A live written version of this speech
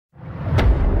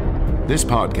This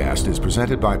podcast is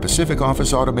presented by Pacific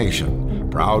Office Automation,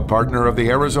 proud partner of the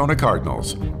Arizona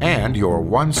Cardinals, and your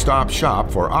one-stop shop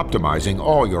for optimizing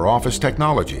all your office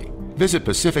technology. Visit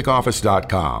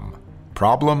pacificoffice.com.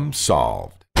 Problem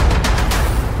solved.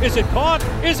 Is it caught?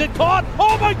 Is it caught?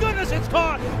 Oh my goodness, it's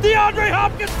caught! DeAndre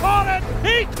Hopkins caught it!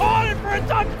 He caught it for a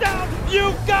touchdown!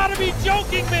 You've got to be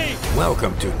joking me!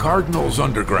 Welcome to Cardinals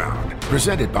Underground,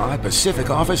 presented by Pacific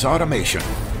Office Automation.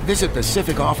 Visit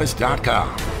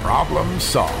pacificoffice.com. Problem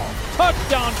solved.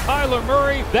 Touchdown, Kyler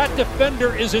Murray. That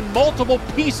defender is in multiple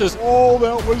pieces. Oh,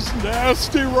 that was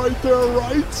nasty right there,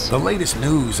 right? The latest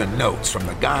news and notes from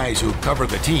the guys who cover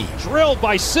the team. Drilled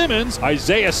by Simmons.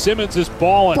 Isaiah Simmons is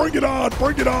balling. Bring it on,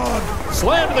 bring it on.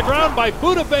 Slammed to the ground by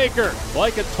Budda Baker.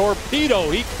 Like a torpedo,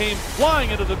 he came flying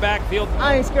into the backfield.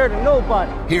 I ain't scared of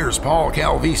nobody. Here's Paul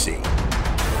Calvisi.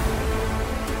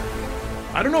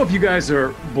 I don't know if you guys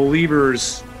are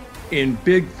believers in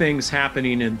big things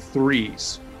happening in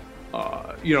threes.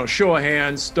 Show of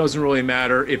hands, doesn't really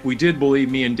matter. If we did believe,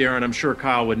 me and Darren, I'm sure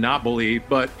Kyle would not believe.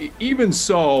 But even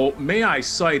so, may I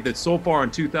cite that so far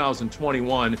in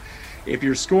 2021, if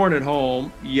you're scoring at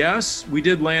home, yes, we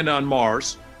did land on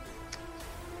Mars.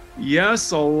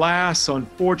 Yes, alas,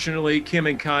 unfortunately, Kim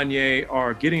and Kanye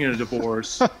are getting a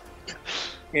divorce.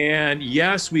 And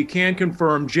yes, we can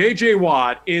confirm J.J.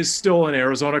 Watt is still an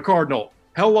Arizona Cardinal.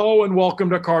 Hello and welcome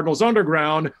to Cardinals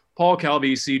Underground. Paul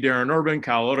Calvisi, Darren Urban,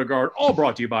 Kyle Odegaard, all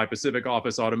brought to you by Pacific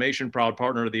Office Automation, proud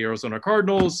partner of the Arizona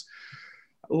Cardinals.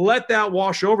 Let that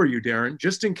wash over you, Darren,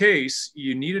 just in case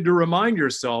you needed to remind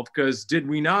yourself, because did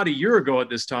we not a year ago at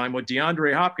this time with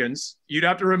DeAndre Hopkins, you'd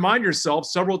have to remind yourself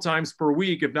several times per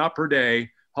week, if not per day,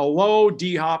 hello,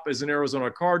 D-Hop is an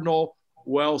Arizona Cardinal.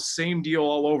 Well, same deal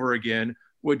all over again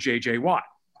with J.J. Watt.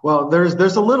 Well,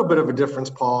 there's a little bit of a difference,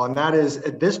 Paul, and that is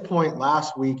at this point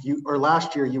last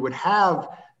year, you would have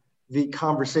the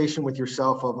conversation with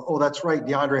yourself of, oh, that's right,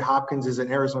 DeAndre Hopkins is an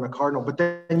Arizona Cardinal. But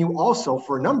then you also,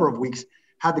 for a number of weeks,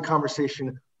 had the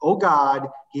conversation, oh, God,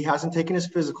 he hasn't taken his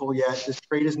physical yet. This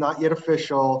trade is not yet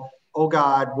official. Oh,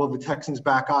 God, will the Texans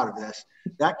back out of this?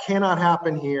 That cannot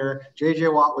happen here. J.J.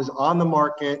 Watt was on the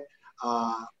market.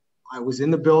 I was in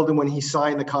the building when he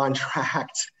signed the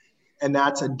contract, and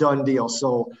that's a done deal.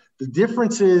 So the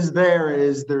difference is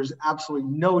there's absolutely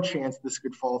no chance this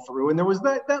could fall through. And there was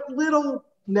that little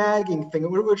nagging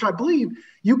thing, which I believe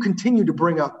you continue to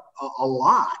bring up a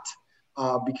lot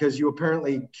because you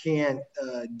apparently can't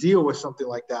deal with something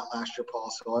like that last year,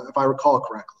 Paul. So if I recall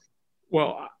correctly.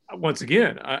 Well, once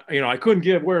again, I couldn't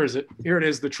give, where is it? Here it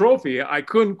is, the trophy. I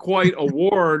couldn't quite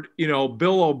award,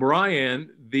 Bill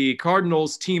O'Brien, the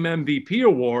Cardinals team MVP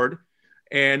award,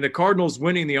 and the Cardinals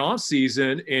winning the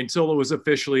offseason until it was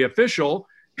officially official.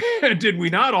 Did we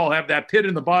not all have that pit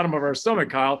in the bottom of our stomach,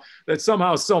 Kyle, that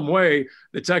somehow, some way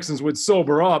the Texans would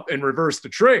sober up and reverse the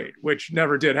trade, which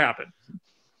never did happen?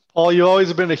 Paul, you always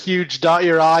have been a huge dot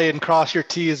your I and cross your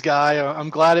T's guy. I'm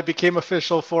glad it became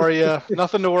official for you.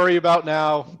 Nothing to worry about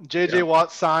now. J.J.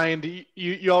 Watt signed.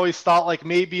 You always thought like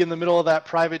maybe in the middle of that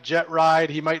private jet ride,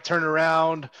 he might turn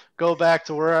around, go back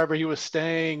to wherever he was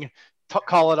staying,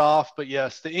 call it off. But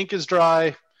yes, the ink is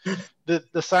dry.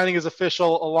 The signing is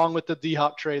official along with the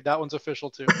D-Hop trade. That one's official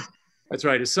too. That's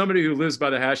right. As somebody who lives by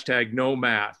the hashtag no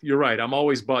math, you're right. I'm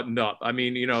always buttoned up. I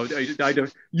mean,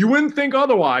 you wouldn't think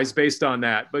otherwise based on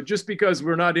that. But just because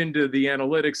we're not into the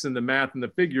analytics and the math and the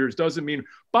figures doesn't mean,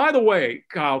 by the way,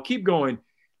 Kyle, keep going.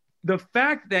 The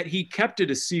fact that he kept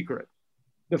it a secret,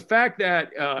 the fact that,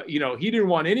 he didn't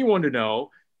want anyone to know,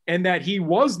 and that he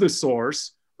was the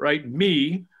source, right?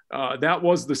 That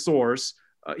was the source.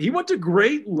 He went to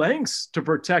great lengths to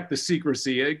protect the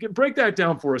secrecy. Break that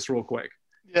down for us real quick.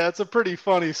 Yeah, it's a pretty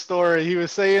funny story. He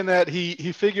was saying that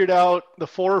he figured out the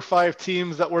 4 or 5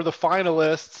 teams that were the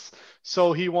finalists,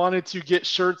 so he wanted to get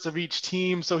shirts of each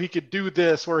team so he could do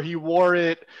this where he wore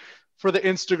it for the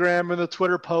Instagram and the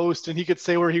Twitter post, and he could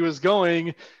say where he was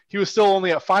going. He was still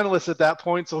only at finalists at that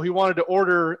point, so he wanted to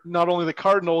order not only the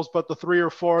Cardinals but the 3 or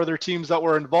 4 other teams that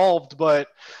were involved. But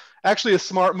actually a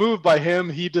smart move by him.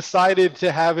 He decided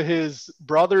to have his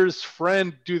brother's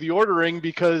friend do the ordering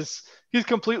because he's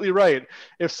completely right.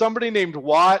 If somebody named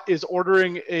Watt is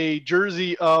ordering a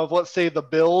jersey of, let's say, the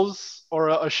Bills or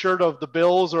a shirt of the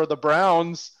Bills or the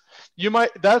Browns,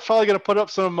 that's probably going to put up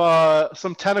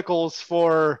some tentacles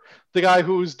for the guy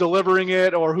who's delivering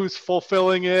it or who's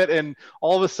fulfilling it, and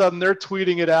all of a sudden they're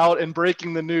tweeting it out and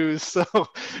breaking the news. So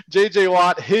J.J.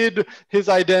 Watt hid his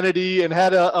identity and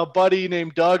had a buddy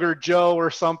named Doug or Joe or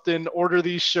something order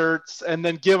these shirts and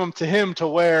then give them to him to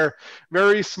wear.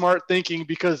 Very smart thinking,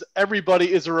 because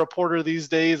everybody is a reporter these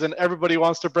days and everybody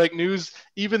wants to break news,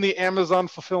 even the Amazon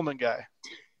fulfillment guy.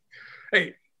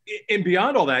 Hey, and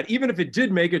beyond all that, even if it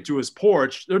did make it to his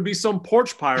porch, there'd be some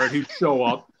porch pirate who'd show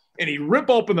up and he'd rip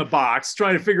open the box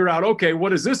trying to figure out, okay,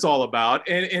 what is this all about?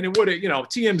 And it would have,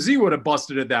 TMZ would have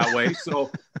busted it that way. So,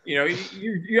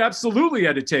 you absolutely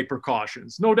had to take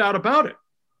precautions, no doubt about it.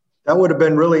 That would have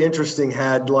been really interesting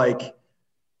had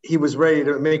he was ready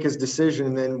to make his decision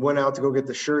and then went out to go get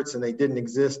the shirts and they didn't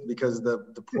exist because the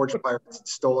porch pirates had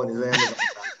stolen his Amazon.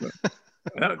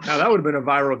 Now that would have been a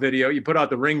viral video. You put out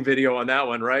the Ring video on that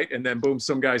one, right? And then boom,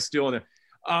 some guy's stealing it.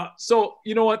 So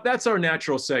you know what? That's our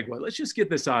natural segue. Let's just get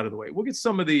this out of the way. We'll get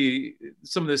some of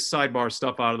this sidebar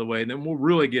stuff out of the way, and then we'll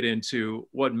really get into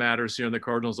what matters here in the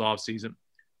Cardinals offseason.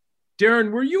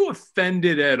 Darren, were you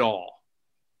offended at all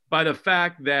by the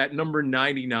fact that number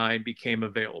 99 became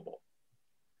available?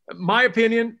 My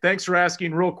opinion, thanks for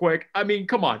asking real quick. I mean,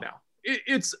 come on now.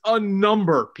 It's a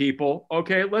number, people,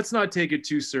 okay? Let's not take it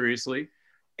too seriously.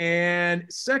 And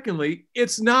secondly,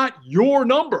 it's not your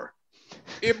number.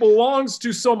 It belongs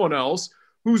to someone else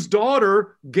whose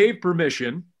daughter gave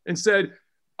permission and said,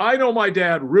 I know my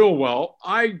dad real well.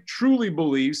 I truly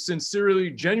believe, sincerely,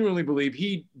 genuinely believe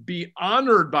he'd be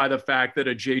honored by the fact that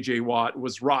a J.J. Watt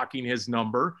was rocking his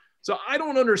number. So I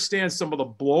don't understand some of the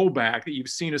blowback that you've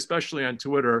seen, especially on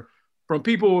Twitter, from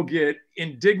people who get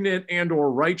indignant and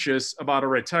or righteous about a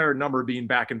retired number being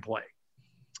back in play.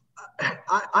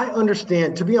 I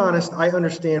understand. To be honest, I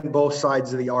understand both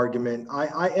sides of the argument.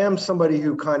 I am somebody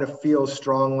who kind of feels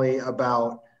strongly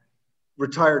about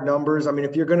retired numbers. I mean,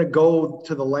 if you're going to go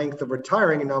to the length of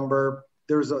retiring a number,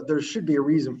 there should be a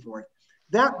reason for it.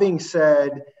 That being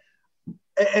said,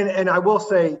 and I will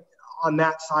say on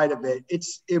that side of it,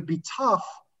 it'd be tough.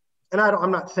 And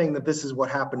I'm not saying that this is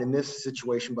what happened in this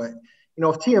situation, but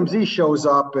if TMZ shows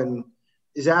up and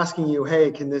is asking you,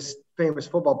 hey, can this famous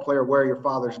football player wear your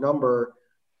father's number?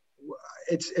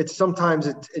 It's sometimes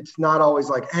it's not always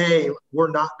like, hey, we're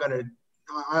not going to,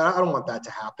 I don't want that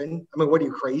to happen. I mean, what are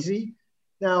you, crazy?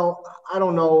 Now, I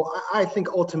don't know. I think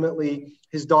ultimately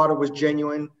his daughter was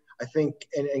genuine. I think,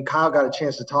 and Kyle got a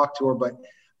chance to talk to her, but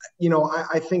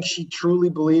I think she truly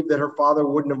believed that her father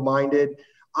wouldn't have minded.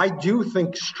 I do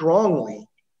think strongly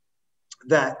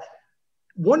that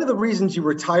one of the reasons you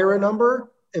retire a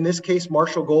number, in this case,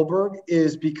 Marshall Goldberg,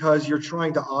 is because you're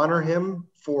trying to honor him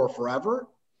for forever.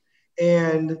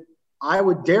 And I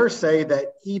would dare say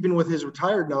that even with his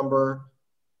retired number,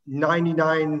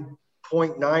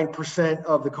 99.9%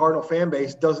 of the Cardinal fan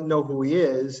base doesn't know who he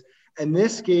is. And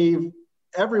this gave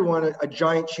everyone a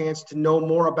giant chance to know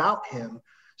more about him.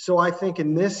 So I think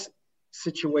in this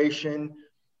situation,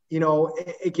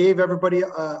 it gave everybody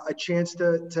a chance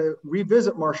to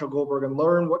revisit Marshall Goldberg and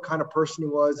learn what kind of person he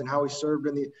was and how he served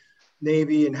in the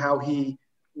Navy and how he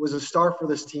was a star for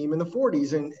this team in the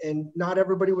 40s. And not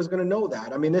everybody was going to know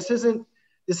that. I mean, this isn't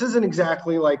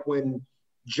exactly like when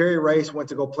Jerry Rice went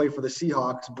to go play for the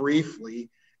Seahawks briefly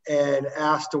and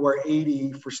asked to wear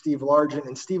 80 for Steve Largent.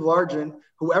 And Steve Largent,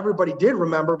 who everybody did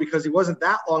remember because he wasn't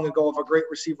that long ago of a great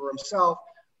receiver himself,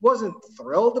 wasn't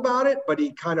thrilled about it, but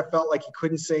he kind of felt like he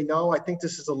couldn't say no. I think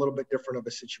this is a little bit different of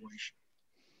a situation.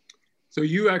 So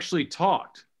you actually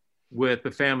talked with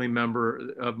the family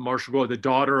member of Marshall Goldberg, the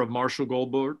daughter of Marshall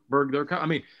Goldberg. I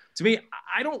mean, to me,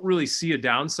 I don't really see a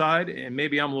downside, and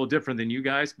maybe I'm a little different than you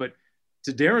guys, but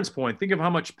to Darren's point, think of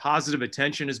how much positive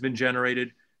attention has been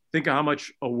generated. Think of how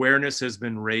much awareness has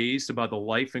been raised about the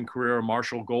life and career of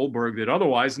Marshall Goldberg that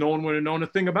otherwise no one would have known a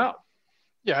thing about.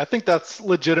 Yeah, I think that's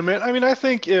legitimate. I mean, I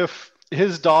think if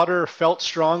his daughter felt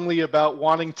strongly about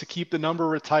wanting to keep the number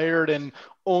retired and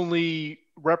only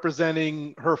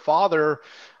representing her father,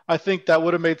 I think that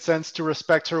would have made sense to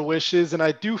respect her wishes. And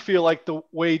I do feel like the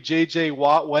way J.J.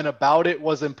 Watt went about it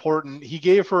was important. He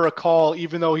gave her a call,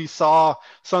 even though he saw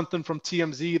something from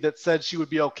TMZ that said she would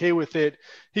be okay with it.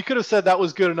 He could have said that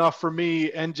was good enough for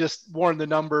me and just worn the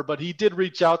number, but he did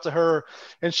reach out to her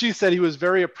and she said he was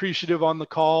very appreciative on the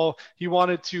call. He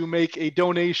wanted to make a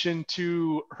donation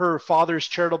to her father's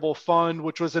charitable fund,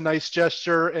 which was a nice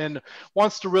gesture, and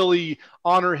wants to really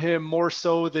honor him more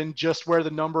so than just wear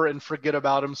the number and forget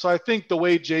about him. So I think the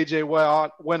way JJ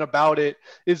went about it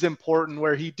is important,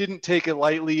 where he didn't take it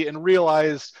lightly and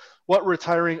realized what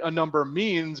retiring a number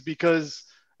means, because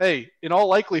hey, in all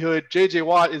likelihood, J.J.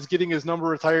 Watt is getting his number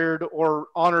retired or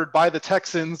honored by the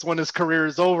Texans when his career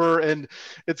is over, and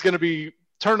it's going to be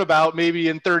turnabout maybe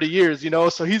in 30 years,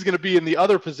 so he's going to be in the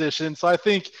other position. So I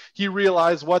think he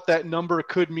realized what that number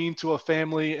could mean to a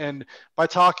family. And by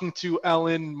talking to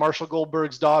Ellen, Marshall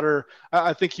Goldberg's daughter,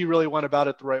 I think he really went about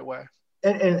it the right way.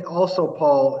 And also,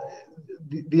 Paul,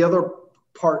 the other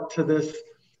part to this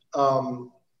for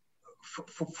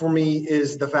me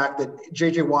is the fact that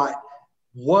J.J. Watt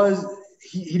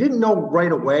he didn't know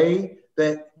right away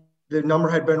that the number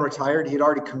had been retired. He had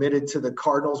already committed to the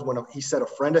Cardinals when he said a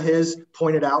friend of his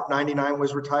pointed out 99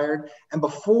 was retired. And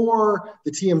before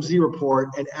the TMZ report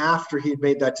and after he had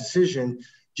made that decision,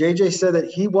 JJ said that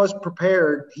he was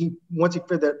prepared. Once he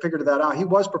figured that out, he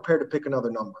was prepared to pick another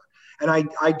number. And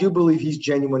I do believe he's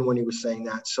genuine when he was saying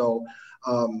that. So,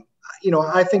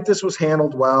 I think this was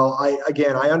handled well.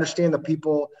 I understand the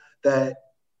people that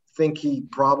think he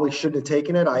probably shouldn't have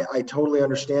taken it. I totally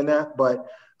understand that, but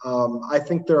I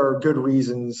think there are good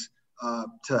reasons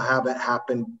to have it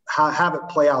happen, have it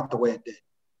play out the way it did.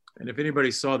 And if anybody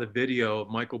saw the video of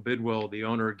Michael Bidwill, the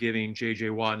owner, giving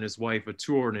J.J. Watt and his wife a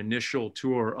tour, an initial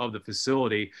tour of the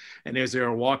facility, and as they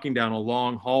are walking down a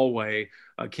long hallway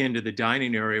akin to the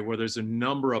dining area where there's a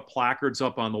number of placards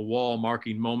up on the wall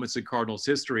marking moments in Cardinals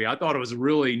history, I thought it was a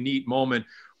really neat moment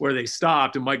where they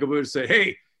stopped and Michael Bidwill said,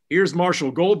 "Hey, here's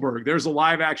Marshall Goldberg." There's a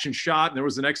live action shot and there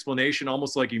was an explanation,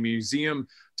 almost like a museum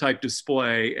type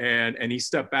display. And he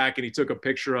stepped back and he took a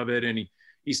picture of it, and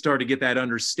he started to get that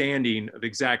understanding of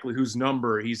exactly whose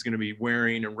number he's going to be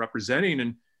wearing and representing.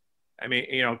 And I mean,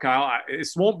 Kyle,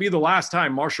 this won't be the last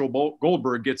time Marshall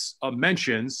Goldberg gets a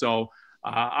mention. So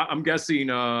I'm guessing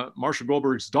Marshall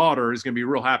Goldberg's daughter is going to be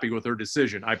real happy with her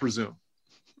decision, I presume.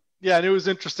 Yeah, and it was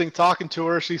interesting talking to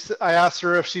her. I asked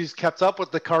her if she's kept up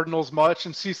with the Cardinals much,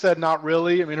 and she said not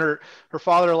really. I mean, her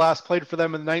father last played for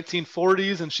them in the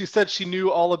 1940s, and she said she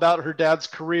knew all about her dad's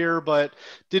career, but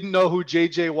didn't know who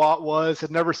J.J. Watt was,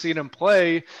 had never seen him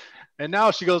play. And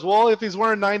now she goes, well, if he's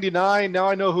wearing 99, now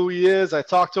I know who he is. I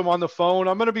talked to him on the phone.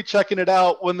 I'm going to be checking it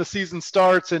out when the season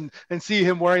starts and see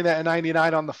him wearing that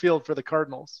 99 on the field for the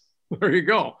Cardinals. There you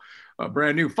go. A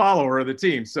brand new follower of the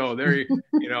team. So there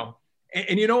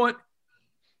And you know what?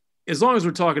 As long as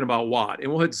we're talking about Watt,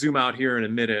 and we'll hit zoom out here in a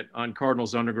minute on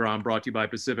Cardinals Underground, brought to you by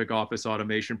Pacific Office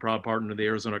Automation, proud partner of the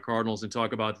Arizona Cardinals, and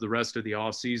talk about the rest of the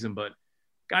offseason. But,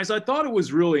 guys, I thought it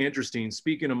was really interesting,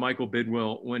 speaking of Michael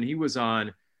Bidwill, when he was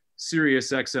on Sirius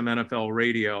XM NFL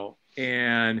radio,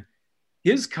 and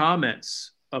his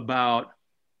comments about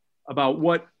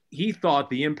what he thought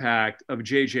the impact of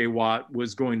J.J. Watt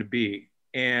was going to be.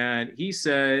 And he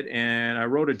said, and I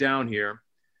wrote it down here,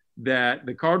 that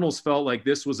the Cardinals felt like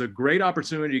this was a great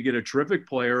opportunity to get a terrific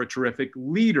player, a terrific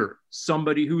leader,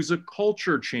 somebody who's a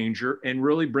culture changer and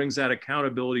really brings that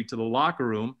accountability to the locker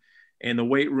room and the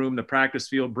weight room, the practice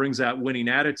field, brings that winning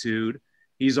attitude.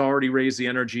 He's already raised the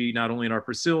energy, not only in our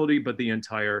facility, but the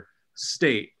entire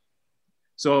state.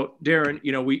 So, Darren,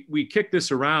 we kicked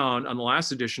this around on the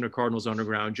last edition of Cardinals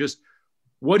Underground, just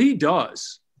what he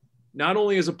does, not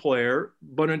only as a player,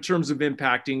 but in terms of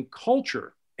impacting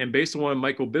culture. And based on what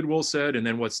Michael Bidwill said, and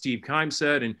then what Steve Keim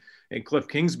said, and Cliff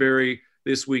Kingsbury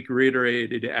this week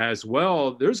reiterated as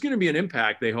well, there's going to be an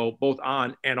impact, they hope, both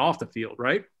on and off the field,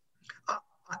 right?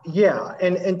 Yeah.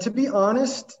 And to be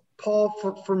honest, Paul,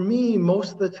 for me,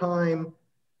 most of the time,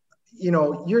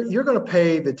 you're going to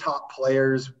pay the top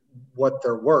players what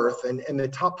they're worth. And the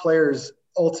top players,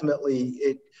 ultimately,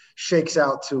 it shakes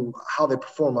out to how they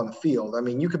perform on the field. I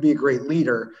mean, you could be a great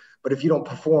leader, but if you don't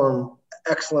perform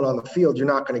excellent on the field, you're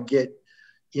not going to get,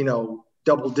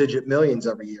 double-digit millions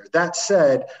every year. That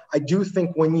said, I do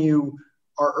think when you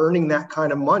are earning that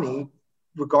kind of money,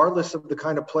 regardless of the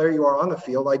kind of player you are on the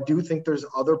field, I do think there's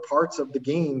other parts of the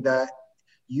game that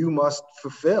you must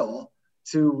fulfill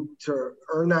to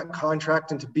earn that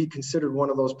contract and to be considered one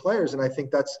of those players. And I think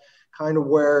that's kind of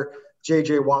where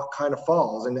J.J. Watt kind of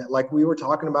falls. And like we were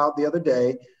talking about the other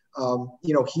day,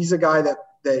 he's a guy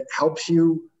that helps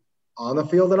you on the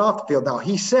field and off the field. Now,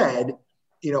 he said,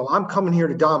 I'm coming here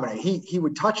to dominate. He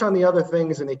would touch on the other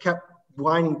things, and he kept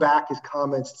winding back his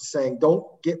comments to saying,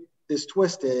 don't get this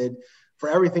twisted. For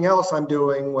everything else I'm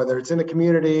doing, whether it's in the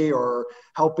community or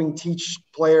helping teach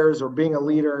players or being a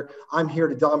leader, I'm here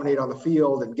to dominate on the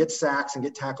field and get sacks and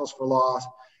get tackles for loss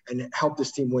and help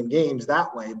this team win games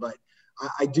that way. But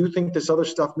I do think this other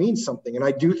stuff means something. And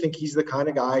I do think he's the kind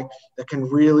of guy that can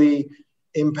really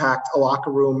impact a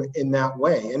locker room in that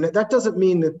way. And that doesn't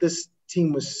mean that this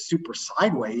team was super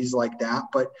sideways like that,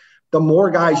 but the more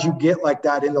guys you get like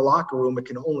that in the locker room, it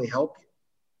can only help you.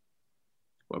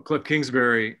 Well, Cliff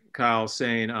Kingsbury, Kyle,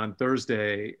 saying on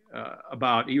Thursday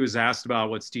he was asked about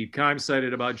what Steve Keim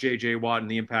cited about J.J. Watt and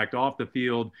the impact off the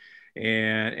field.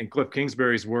 And in Cliff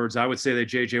Kingsbury's words, I would say that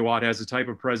J.J. Watt has a type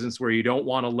of presence where you don't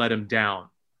want to let him down.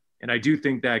 And I do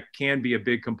think that can be a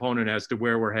big component as to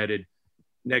where we're headed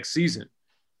next season.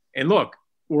 And look,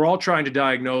 we're all trying to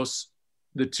diagnose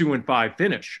the 2-5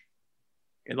 finish.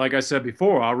 And like I said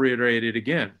before, I'll reiterate it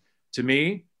again. To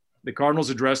me, the Cardinals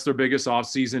addressed their biggest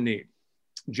offseason need.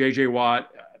 J.J. Watt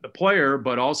the player,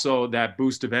 but also that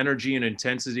boost of energy and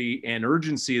intensity and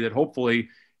urgency that hopefully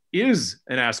is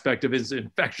an aspect of his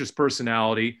infectious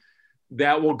personality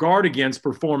that will guard against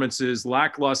performances,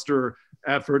 lackluster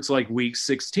efforts like week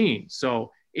 16.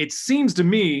 So it seems to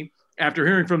me, after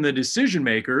hearing from the decision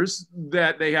makers,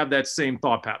 that they have that same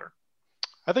thought pattern.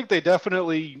 I think they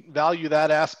definitely value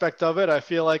that aspect of it. I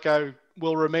feel like I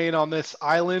will remain on this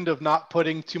island of not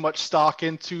putting too much stock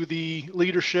into the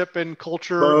leadership and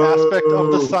culture aspect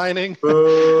of the signing.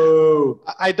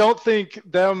 I don't think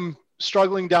them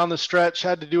struggling down the stretch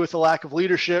had to do with a lack of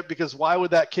leadership, because why would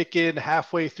that kick in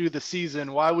halfway through the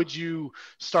season? Why would you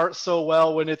start so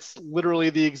well when it's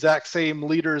literally the exact same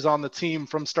leaders on the team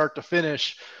from start to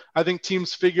finish? I think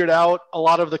teams figured out a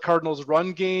lot of the Cardinals'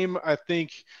 run game. I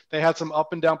think they had some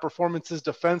up and down performances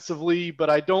defensively, but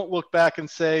I don't look back and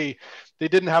say they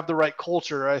didn't have the right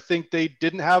culture. I think they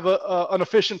didn't have an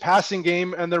efficient passing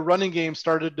game, and their running game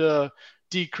started to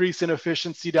decrease in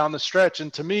efficiency down the stretch.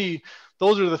 And to me,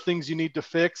 those are the things you need to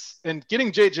fix. And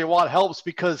getting J.J. Watt helps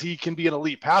because he can be an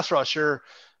elite pass rusher.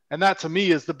 And that, to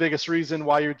me, is the biggest reason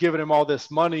why you're giving him all this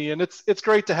money. And it's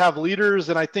great to have leaders,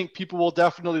 and I think people will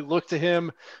definitely look to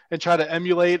him and try to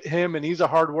emulate him, and he's a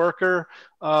hard worker.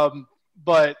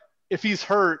 But if he's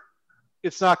hurt,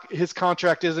 it's not his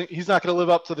contract he's not going to live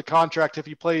up to the contract if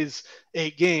he plays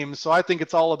 8 games. So I think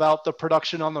it's all about the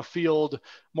production on the field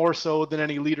more so than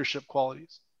any leadership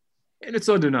qualities. And it's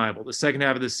undeniable. The second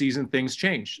half of the season, things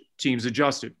changed. Teams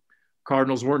adjusted.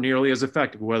 Cardinals weren't nearly as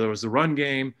effective, whether it was the run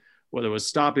game, whether it was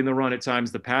stopping the run at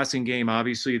times, the passing game,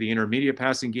 obviously the intermediate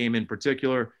passing game in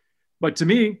particular. But to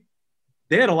me,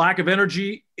 they had a lack of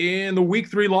energy in the week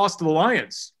 3 loss to the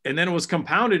Lions. And then it was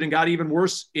compounded and got even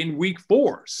worse in week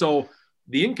 4. So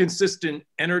the inconsistent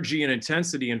energy and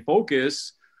intensity and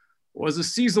focus was a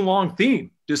season-long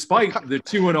theme, despite the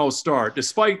 2-0 start,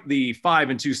 despite the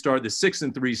 5-2 start, the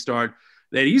 6-3 start,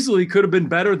 that easily could have been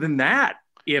better than that,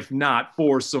 if not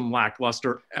for some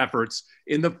lackluster efforts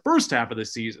in the first half of the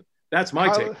season. That's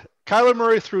my take. Kyler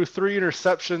Murray threw 3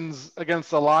 interceptions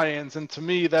against the Lions, and to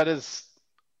me, that is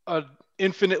an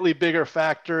infinitely bigger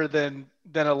factor than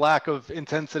a lack of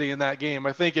intensity in that game.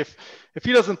 I think if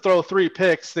he doesn't throw 3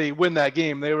 picks, they win that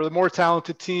game. They were the more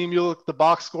talented team. You look at the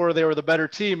box score, they were the better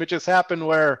team. It just happened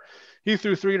where he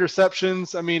threw 3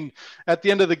 interceptions. I mean, at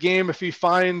the end of the game, if he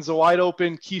finds a wide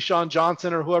open Keyshawn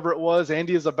Johnson or whoever it was,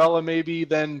 Andy Isabella maybe,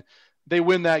 then they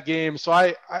win that game. So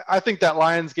I think that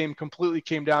Lions game completely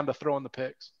came down to throwing the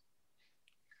picks.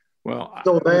 Well,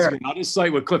 I'll just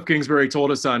cite what Cliff Kingsbury told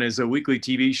us on his weekly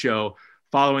TV show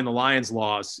following the Lions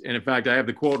loss. And in fact, I have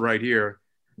the quote right here.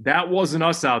 That wasn't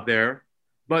us out there,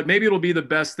 but maybe it'll be the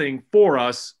best thing for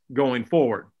us going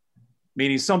forward,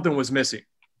 meaning something was missing.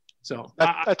 So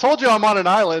I told you I'm on an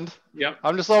island. Yep.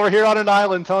 I'm just over here on an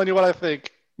island telling you what I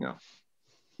think. Yeah.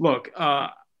 Look,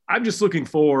 I'm just looking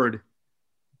forward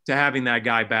to having that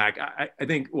guy back. I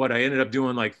think what I ended up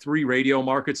doing like 3 radio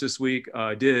markets this week.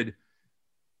 I did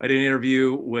an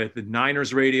interview with the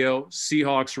Niners radio,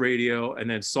 Seahawks radio, and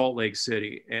then Salt Lake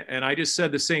City. And I just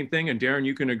said the same thing. And Darren,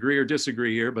 you can agree or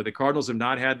disagree here, but the Cardinals have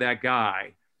not had that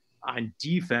guy on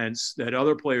defense that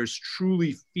other players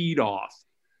truly feed off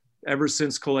ever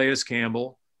since Calais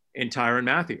Campbell and Tyrann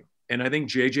Mathieu. And I think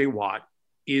J.J. Watt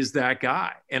is that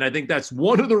guy. And I think that's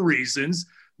one of the reasons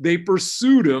they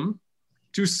pursued him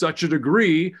to such a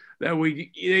degree that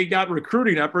they got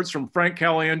recruiting efforts from Frank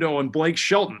Caliendo and Blake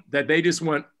Shelton, that they just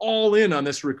went all in on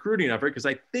this recruiting effort because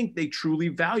I think they truly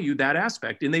value that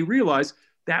aspect. And they realize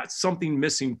that's something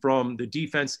missing from the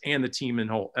defense and the team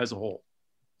as a whole.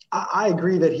 I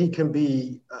agree that he can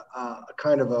be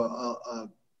kind of a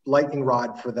lightning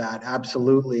rod for that.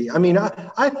 Absolutely. I mean,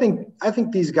 I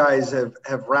think these guys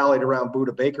have rallied around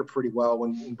Budda Baker pretty well.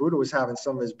 When Budda was having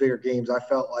some of his bigger games, I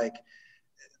felt like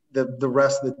the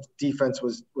rest of the defense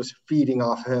was feeding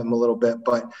off him a little bit.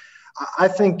 But I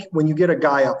think when you get a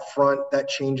guy up front, that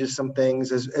changes some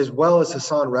things, as well as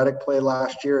Hassan Reddick played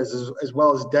last year, as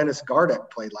well as Dennis Gardeck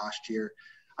played last year.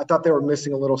 I thought they were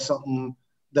missing a little something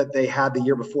that they had the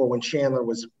year before when Chandler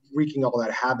was wreaking all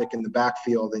that havoc in the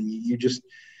backfield. And you just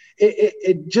 –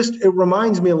 it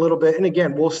reminds me a little bit – and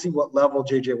again, we'll see what level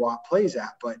J.J. Watt plays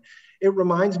at, but it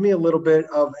reminds me a little bit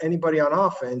of anybody on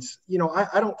offense. You know,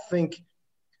 I don't think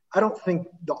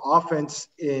the offense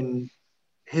in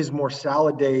his more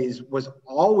solid days was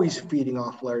always feeding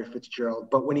off Larry Fitzgerald,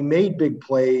 but when he made big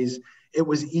plays, it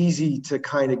was easy to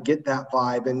kind of get that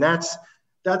vibe. And that's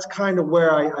kind of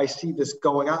where I see this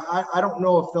going. I don't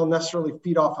know if they'll necessarily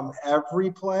feed off him every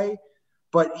play,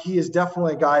 but he is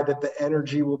definitely a guy that the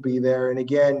energy will be there. And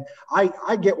again,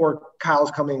 I get where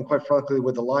Kyle's coming, quite frankly,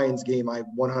 with the Lions game. I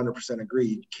 100% agree.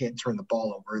 You can't turn the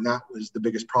ball over, and that was the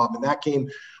biggest problem in that game.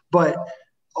 But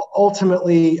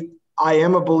ultimately, I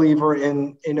am a believer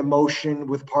in emotion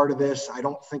with part of this. I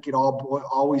don't think it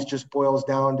always just boils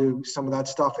down to some of that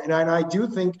stuff. And I do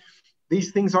think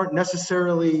these things aren't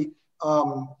necessarily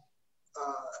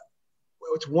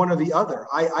it's one or the other.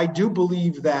 I do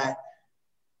believe that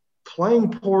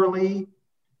playing poorly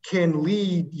can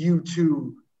lead you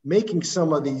to making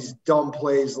some of these dumb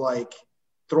plays like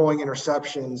throwing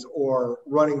interceptions or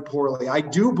running poorly. I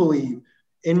do believe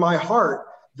in my heart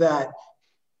that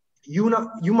you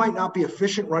might not be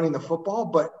efficient running the football,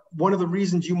 but one of the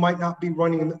reasons you might not be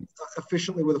running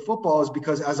efficiently with a football is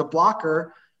because as a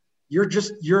blocker, your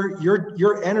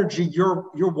energy, your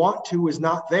want to is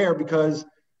not there because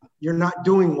you're not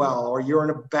doing well or you're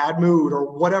in a bad mood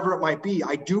or whatever it might be.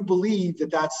 I do believe that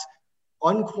that's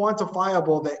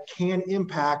unquantifiable, that can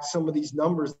impact some of these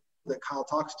numbers that Kyle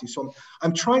talks to. So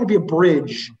I'm trying to be a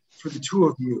bridge for the two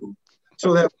of you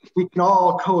so that we can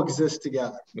all coexist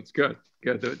together. That's good.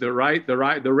 Good.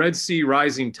 The Red Sea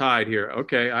rising tide here.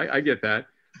 Okay. I get that.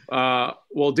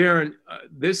 Well, Darren,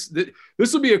 this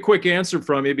will be a quick answer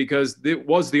from you because it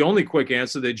was the only quick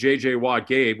answer that JJ Watt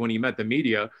gave when he met the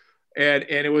media. And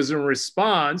it was in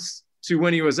response to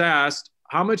when he was asked,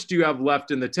 how much do you have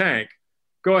left in the tank?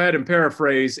 Go ahead and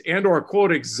paraphrase and or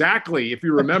quote exactly if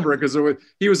you remember it, because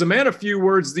he was a man of few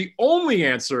words. The only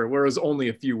answer was only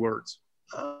a few words.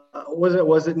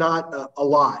 Was it not a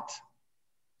lot?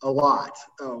 A lot.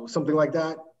 Oh, something like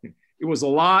that. It was a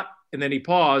lot. And then he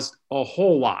paused. A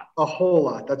whole lot. A whole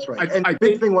lot. That's right. And the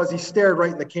big thing was he stared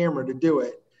right in the camera to do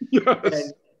it. Yes.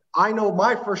 And I know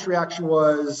my first reaction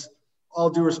was, all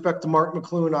due respect to Mark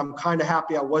McClune, I'm kind of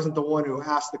happy I wasn't the one who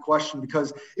asked the question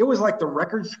because it was like the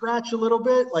record scratch a little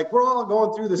bit. Like we're all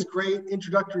going through this great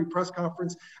introductory press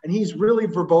conference and he's really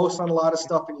verbose on a lot of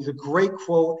stuff and he's a great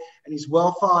quote and he's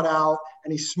well thought out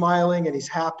and he's smiling and he's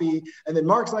happy. And then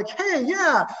Mark's like, hey,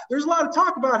 yeah, there's a lot of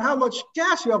talk about how much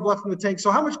gas you have left in the tank. So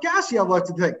how much gas do you have left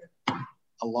in the tank?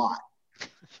 A lot,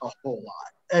 a whole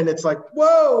lot. And it's like,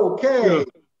 whoa, okay. Yeah.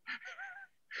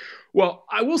 Well,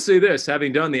 I will say this,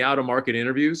 having done the out-of-market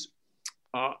interviews,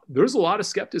 there's a lot of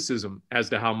skepticism as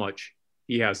to how much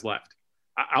he has left.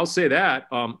 I'll say that.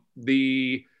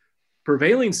 The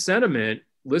prevailing sentiment,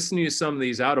 listening to some of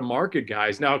these out-of-market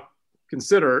guys, now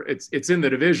consider it's in the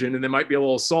division and they might be a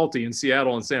little salty in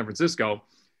Seattle and San Francisco,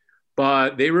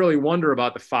 but they really wonder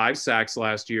about the 5 sacks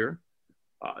last year.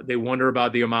 They wonder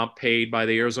about the amount paid by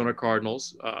the Arizona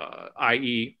Cardinals,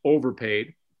 i.e.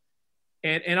 overpaid.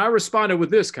 And I responded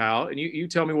with this, Kyle, and you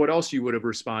tell me what else you would have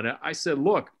responded. I said,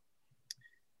 look,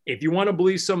 if you want to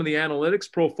believe some of the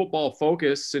analytics, Pro Football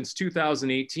Focus since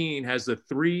 2018 has the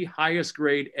 3 highest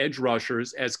grade edge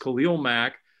rushers as Khalil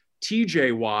Mack,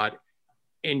 TJ Watt,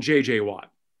 and JJ Watt.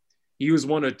 He was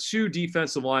one of 2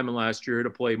 defensive linemen last year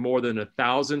to play more than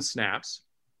 1,000 snaps.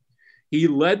 He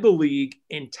led the league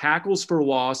in tackles for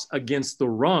loss against the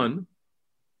run.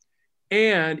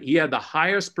 And he had the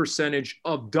highest percentage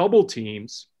of double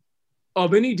teams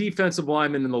of any defensive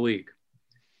lineman in the league.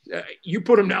 You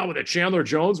put him now with a Chandler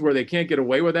Jones where they can't get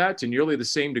away with that to nearly the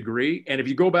same degree. And if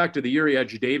you go back to the year he had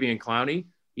Jadeveon Clowney,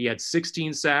 he had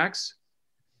 16 sacks.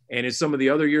 And in some of the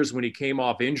other years when he came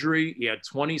off injury, he had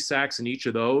 20 sacks in each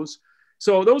of those.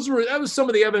 So that was some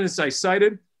of the evidence I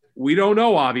cited. We don't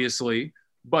know, obviously.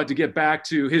 But to get back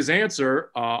to his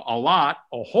answer, a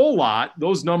whole lot,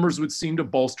 those numbers would seem to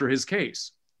bolster his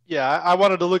case. Yeah, I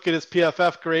wanted to look at his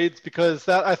PFF grades because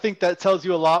I think that tells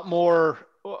you a lot more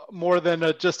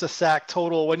than just a sack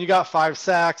total. When you got 5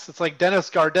 sacks, it's like Dennis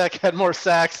Gardeck had more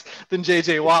sacks than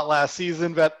J.J. Watt last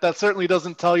season, but that certainly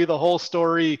doesn't tell you the whole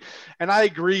story. And I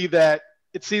agree that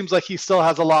it seems like he still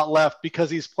has a lot left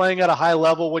because he's playing at a high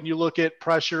level when you look at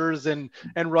pressures and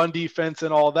run defense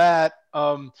and all that.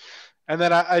 And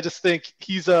then I just think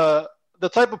he's the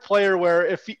type of player where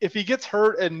if he gets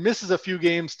hurt and misses a few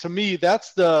games, to me,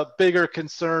 that's the bigger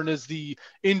concern is the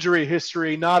injury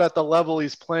history, not at the level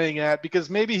he's playing at, because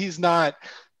maybe he's not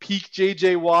peak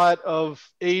JJ Watt of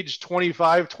age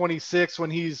 25, 26 when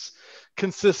he's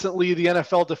consistently the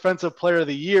NFL Defensive Player of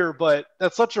the Year, but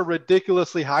that's such a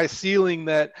ridiculously high ceiling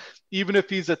that even if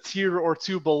he's a tier or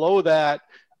 2 below that,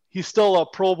 he's still a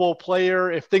Pro Bowl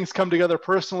player. If things come together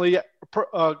correctly,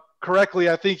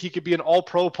 I think he could be an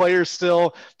all-pro player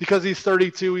still because he's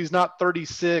 32. He's not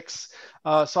 36.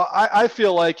 So I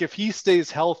feel like if he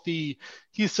stays healthy,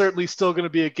 he's certainly still going to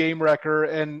be a game wrecker.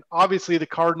 And obviously the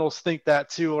Cardinals think that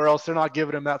too, or else they're not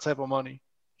giving him that type of money.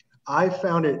 I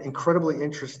found it incredibly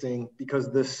interesting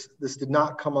because this did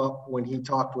not come up when he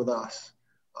talked with us.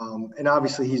 And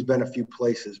obviously he's been a few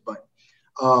places, but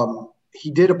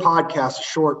he did a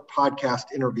short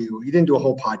podcast interview. He didn't do a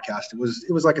whole podcast. It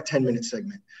was like a 10-minute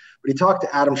segment, but he talked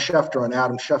to Adam Schefter on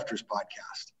Adam Schefter's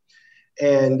podcast.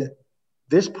 And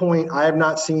this point, I have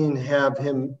not seen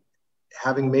him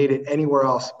having made it anywhere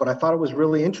else, but I thought it was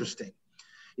really interesting.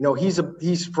 You know,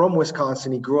 he's from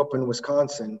Wisconsin. He grew up in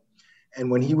Wisconsin. And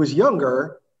when he was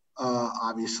younger,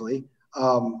 obviously,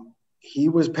 he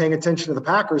was paying attention to the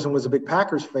Packers and was a big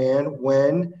Packers fan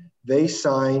when they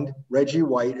signed Reggie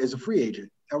White as a free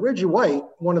agent. Now, Reggie White,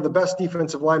 one of the best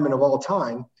defensive linemen of all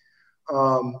time,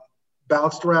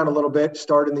 bounced around a little bit,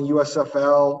 started in the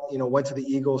USFL, went to the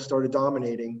Eagles, started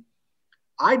dominating.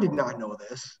 I did not know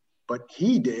this, but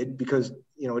he did because,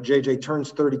 JJ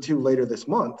turns 32 later this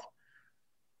month.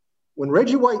 When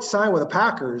Reggie White signed with the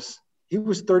Packers, he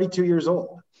was 32 years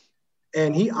old.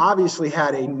 And he obviously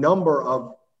had a number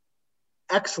of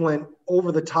excellent,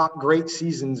 over-the-top, great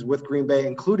seasons with Green Bay,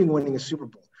 including winning a Super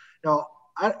Bowl. Now,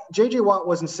 J.J. Watt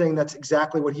wasn't saying that's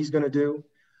exactly what he's going to do,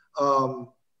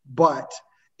 but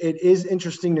it is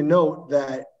interesting to note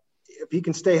that if he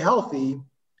can stay healthy,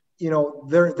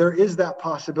 there is that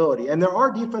possibility. And there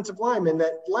are defensive linemen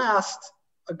that last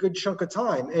a good chunk of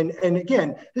time. And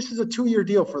again, this is a 2-year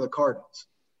deal for the Cardinals.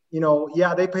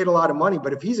 They paid a lot of money,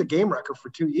 but if he's a game wrecker for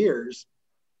 2 years,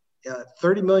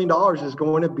 $30 million is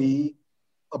going to be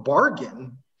a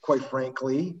bargain, quite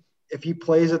frankly, if he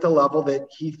plays at the level that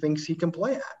he thinks he can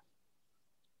play at.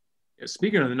 Yeah,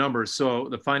 speaking of the numbers, so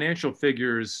the financial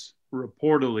figures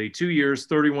reportedly 2 years,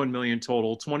 $31 million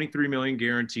total, $23 million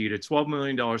guaranteed, a $12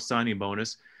 million signing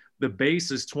bonus. The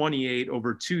base is 28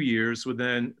 over 2 years, with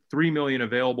then $3 million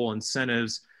available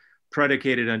incentives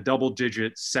predicated on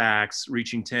double-digit sacks,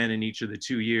 reaching 10 in each of the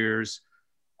 2 years.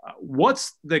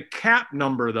 What's the cap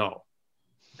number, though?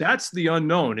 That's the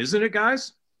unknown, isn't it,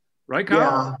 guys? Right,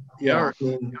 Kyle? Yeah.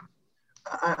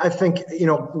 I think,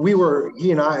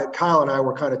 Kyle and I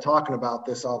were kind of talking about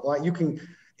this offline. You can,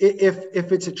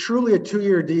 if it's truly a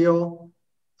 2-year deal,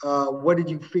 what did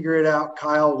you figure it out,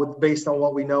 Kyle, based on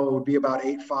what we know, it would be about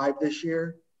 8.5 this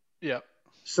year? Yeah.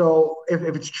 So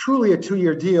if it's truly a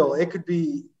 2-year deal, it could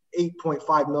be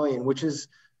 8.5 million, which is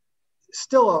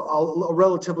still a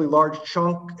relatively large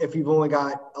chunk if you've only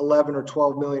got 11 or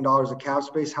 12 million dollars of cap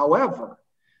space. However,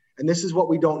 and this is what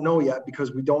we don't know yet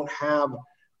because we don't have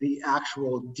the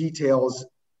actual details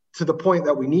to the point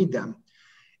that we need them.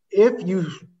 If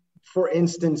you, for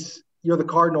instance, you're the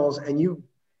Cardinals and you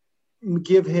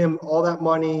give him all that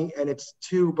money and it's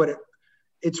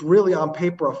it's really on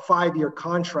paper a 5-year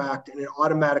contract and it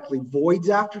automatically voids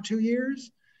after 2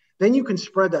 years, then you can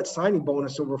spread that signing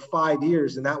bonus over 5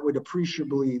 years, and that would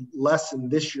appreciably lessen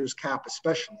this year's cap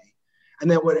especially. And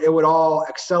then it would all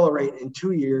accelerate in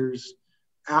 2 years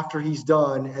after he's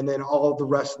done, and then all of the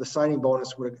rest of the signing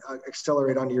bonus would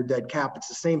accelerate onto your dead cap. It's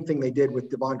the same thing they did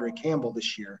with Devondre Campbell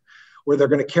this year, where they're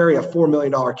going to carry a $4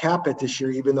 million cap hit this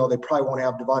year, even though they probably won't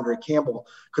have Devondre Campbell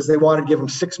because they wanted to give him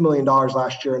 $6 million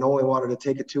last year and only wanted to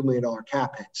take a $2 million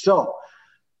cap hit. So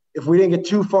if we didn't get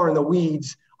too far in the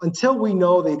weeds, until we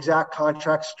know the exact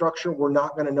contract structure, we're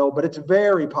not going to know, but it's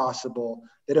very possible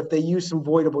that if they use some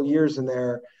voidable years in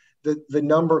there, the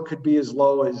number could be as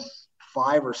low as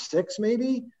 5 or 6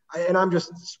 maybe. And I'm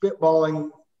just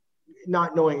spitballing,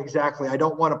 not knowing exactly. I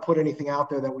don't want to put anything out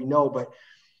there that we know, but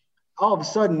all of a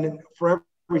sudden for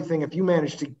everything, if you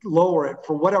manage to lower it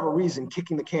for whatever reason,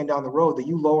 kicking the can down the road, that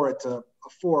you lower it to a $4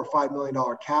 or $5 million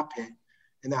cap hit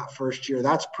in that first year,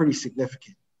 that's pretty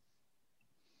significant.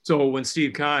 So when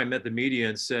Steve Keim met the media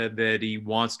and said that he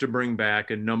wants to bring back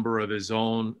a number of his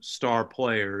own star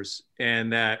players,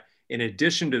 and that in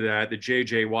addition to that, the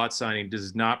J.J. Watt signing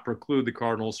does not preclude the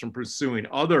Cardinals from pursuing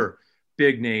other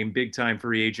big-name, big-time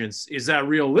free agents, is that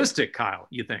realistic, Kyle,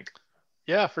 you think?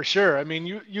 Yeah, for sure. I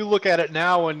mean, you look at it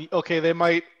now and, okay, it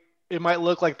might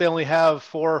look like they only have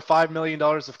 $4 or $5 million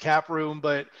of cap room,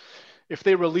 but if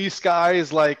they release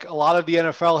guys like a lot of the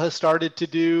NFL has started to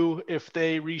do, if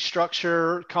they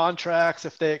restructure contracts,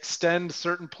 if they extend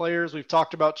certain players, we've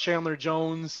talked about Chandler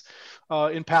Jones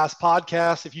in past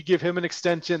podcasts. If you give him an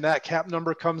extension, that cap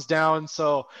number comes down.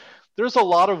 So there's a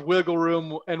lot of wiggle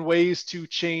room and ways to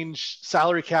change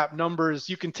salary cap numbers.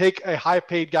 You can take a high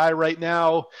paid guy right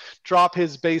now, drop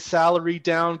his base salary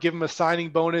down, give him a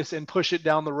signing bonus and push it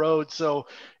down the road. So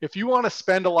if you want to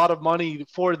spend a lot of money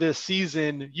for this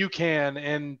season, you can,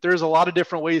 and there's a lot of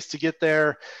different ways to get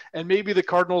there. And maybe the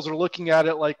Cardinals are looking at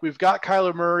it like, we've got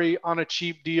Kyler Murray on a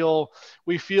cheap deal.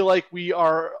 We feel like we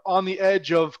are on the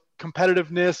edge of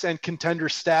competitiveness and contender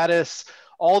status.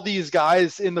 all these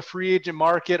guys in the free agent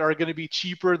market are going to be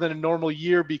cheaper than a normal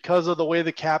year because of the way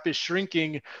the cap is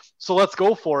shrinking. So let's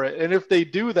go for it. And if they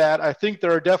do that, I think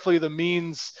there are definitely the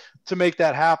means to make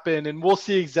that happen. And we'll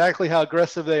see exactly how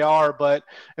aggressive they are. But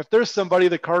if there's somebody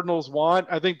the Cardinals want,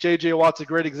 I think JJ Watt's a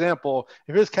great example.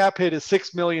 If his cap hit is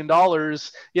 $6 million,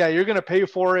 yeah, you're going to pay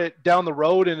for it down the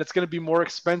road and it's going to be more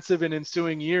expensive in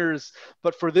ensuing years.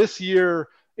 But for this year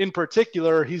in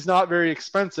particular, he's not very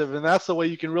expensive. And that's the way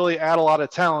you can really add a lot of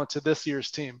talent to this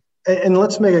year's team. And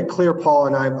let's make it clear, Paul,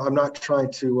 and I'm not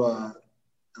trying to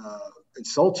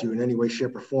insult you in any way,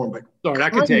 shape, or form, but sorry, I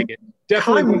can take it.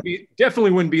 Definitely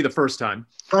wouldn't be the first time.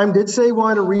 Keim did say he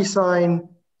wanted to re-sign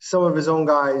some of his own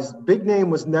guys. Big name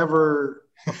was never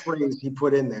a phrase he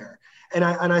put in there, and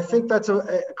I think that's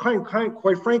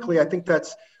quite frankly, I think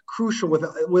that's crucial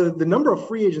with the number of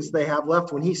free agents they have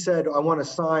left. When he said, "I want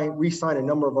to re-sign a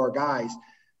number of our guys,"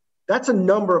 that's a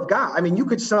number of guys. I mean, you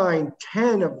could sign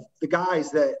 10 of the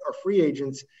guys that are free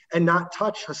agents and not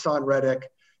touch Hassan Reddick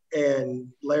and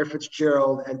Larry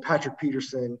Fitzgerald and Patrick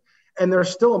Peterson. And they're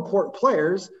still important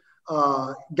players,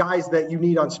 guys that you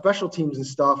need on special teams and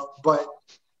stuff, but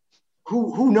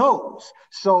who knows?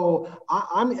 So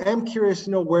I'm curious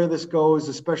to know where this goes,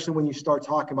 especially when you start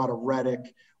talking about a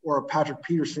Reddick or a Patrick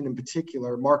Peterson in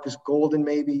particular, Marcus Golden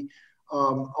maybe,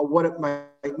 what it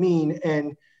might mean.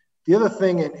 And the other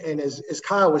thing, and as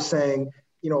Kyle was saying,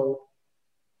 you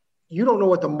don't know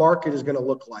what the market is going to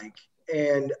look like.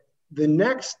 And the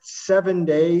next 7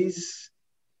 days,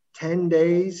 10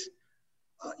 days,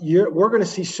 we're going to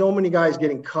see so many guys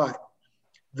getting cut.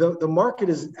 The market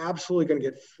is absolutely going to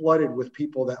get flooded with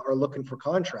people that are looking for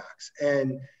contracts.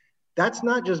 And that's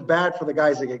not just bad for the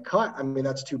guys that get cut. I mean,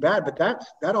 that's too bad, but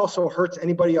that also hurts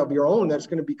anybody of your own that's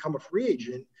going to become a free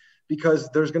agent, because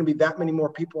there's going to be that many more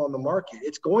people on the market.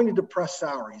 It's going to depress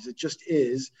salaries. It just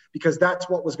is, because that's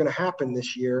what was going to happen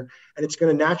this year, and it's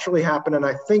going to naturally happen. And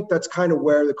I think that's kind of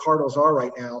where the Cardinals are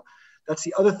right now. That's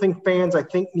the other thing fans, I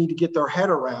think, need to get their head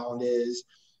around is,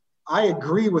 I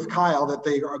agree with Kyle that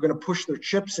they are going to push their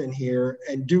chips in here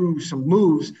and do some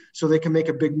moves so they can make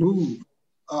a big move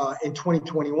in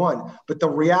 2021. But the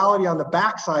reality on the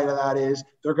backside of that is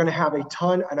they're going to have a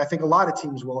ton, and I think a lot of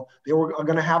teams will, are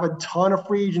going to have a ton of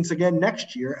free agents again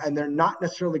next year, and they're not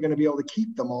necessarily going to be able to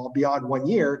keep them all beyond 1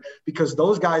 year, because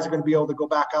those guys are going to be able to go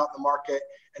back out in the market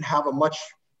and have a much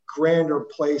grander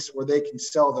place where they can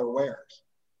sell their wares.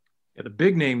 Yeah, the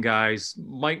big name guys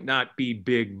might not be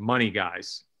big money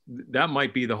guys. That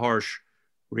might be the harsh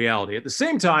reality. At the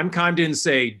same time, Keim didn't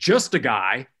say just a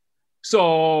guy.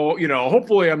 So,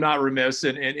 hopefully I'm not remiss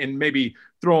and maybe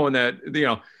throwing that,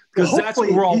 because that's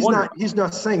what we're all wondering. He's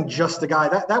not saying just a guy.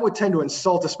 That would tend to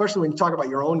insult, especially when you talk about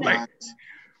your own guys.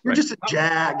 You're just a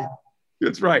jag.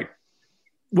 That's right.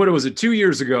 What was it? 2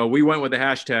 years ago, we went with the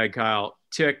hashtag, Kyle,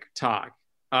 TikTok,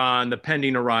 on the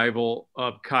pending arrival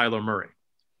of Kyler Murray.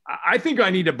 I think I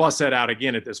need to bust that out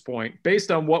again at this point, based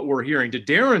on what we're hearing. To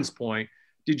Darren's point,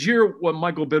 did you hear what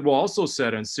Michael Bidwell also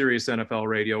said on Sirius NFL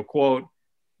Radio? Quote,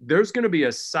 there's going to be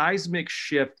a seismic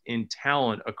shift in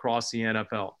talent across the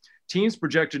NFL. Teams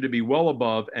projected to be well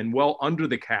above and well under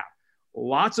the cap.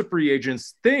 Lots of free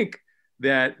agents think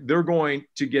that they're going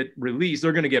to get released.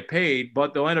 They're going to get paid,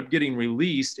 but they'll end up getting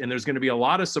released. And there's going to be a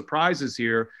lot of surprises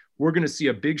here. We're going to see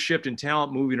a big shift in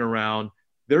talent moving around.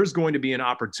 There's going to be an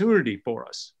opportunity for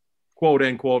us, quote,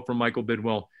 end quote, from Michael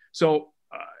Bidwell. So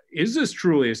is this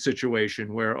truly a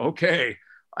situation where, okay,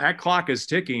 that clock is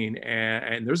ticking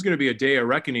and there's going to be a day of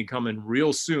reckoning coming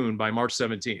real soon by March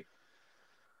 17th?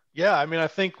 Yeah, I mean, I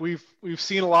think we've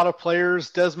seen a lot of players.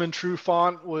 Desmond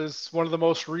Trufant was one of the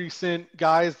most recent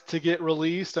guys to get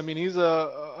released. I mean, he's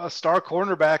a star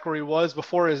cornerback where he was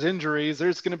before his injuries.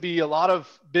 There's going to be a lot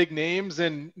of big names,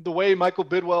 and the way Michael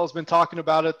Bidwell has been talking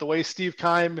about it, the way Steve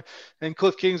Keim and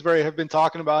Cliff Kingsbury have been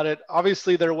talking about it,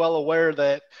 obviously they're well aware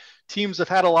that teams have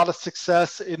had a lot of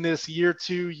success in this year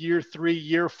 2, year 3,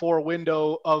 year 4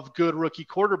 window of good rookie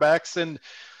quarterbacks, and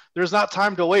there's not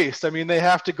time to waste. I mean, they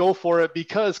have to go for it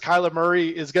because Kyler Murray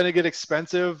is going to get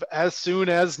expensive as soon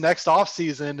as next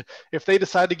offseason. If they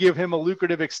decide to give him a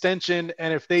lucrative extension,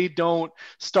 and if they don't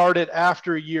start it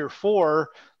after year 4,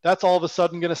 that's all of a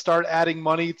sudden going to start adding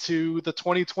money to the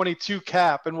 2022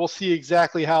 cap. And we'll see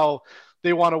exactly how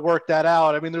they want to work that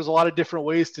out. I mean, there's a lot of different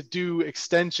ways to do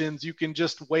extensions. You can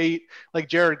just wait, like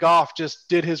Jared Goff just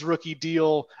did his rookie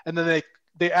deal, and then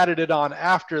they added it on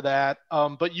after that.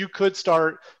 But you could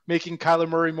start making Kyler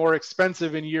Murray more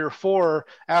expensive in year 4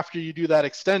 after you do that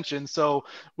extension. So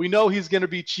we know he's going to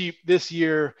be cheap this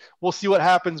year. We'll see what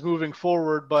happens moving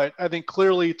forward. But I think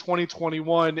clearly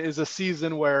 2021 is a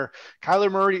season where Kyler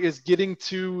Murray is getting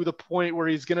to the point where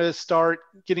he's going to start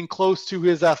getting close to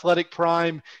his athletic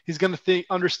prime. He's going to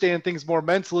understand things more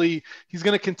mentally. He's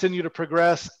going to continue to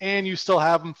progress, and you still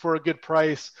have him for a good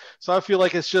price. So I feel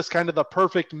like it's just kind of the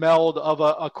perfect meld of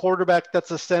a quarterback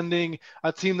that's ascending,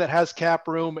 a team that has cap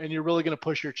room, and you're really going to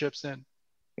push your chips in.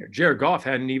 Jared Goff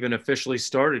hadn't even officially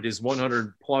started his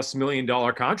 $100+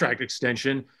 million contract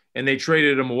extension, and they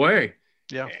traded him away.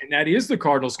 Yeah. And that is the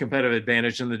Cardinals' competitive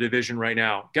advantage in the division right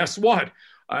now. Guess what?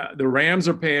 The Rams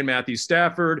are paying Matthew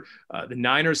Stafford. The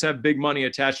Niners have big money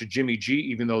attached to Jimmy G,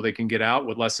 even though they can get out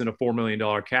with less than a $4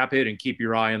 million cap hit. And keep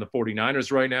your eye on the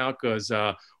 49ers right now, because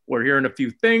we're hearing a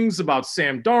few things about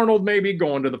Sam Darnold maybe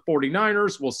going to the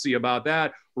 49ers. We'll see about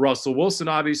that. Russell Wilson,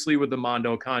 obviously, with the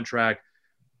Mondo contract.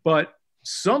 But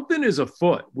something is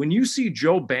afoot. When you see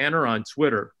Joe Banner on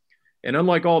Twitter, and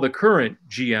unlike all the current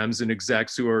GMs and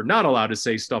execs who are not allowed to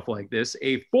say stuff like this,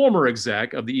 a former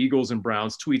exec of the Eagles and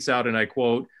Browns tweets out, and I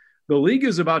quote, "The league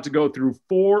is about to go through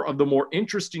 4 of the more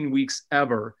interesting weeks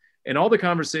ever, and all the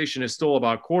conversation is still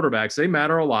about quarterbacks. They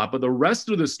matter a lot, but the rest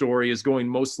of the story is going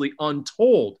mostly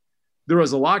untold. There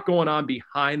is a lot going on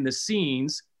behind the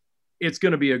scenes. It's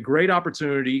going to be a great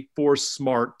opportunity for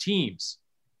smart teams."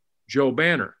 Joe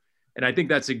Banner. And I think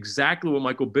that's exactly what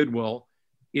Michael Bidwell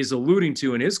is alluding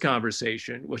to in his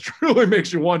conversation, which really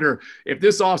makes you wonder if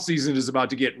this offseason is about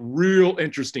to get real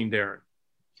interesting, Darren.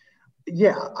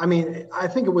 Yeah, I mean, I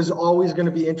think it was always going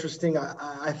to be interesting.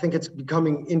 I think it's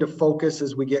becoming into focus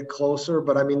as we get closer.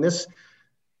 But I mean, this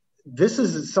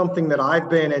is something that I've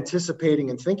been anticipating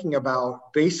and thinking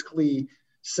about basically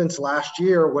since last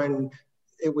year, when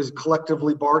it was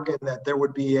collectively bargained that there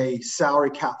would be a salary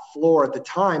cap floor at the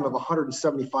time of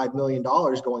 $175 million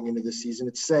going into this season.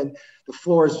 It's said the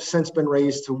floor has since been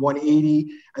raised to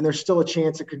 180, and there's still a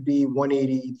chance it could be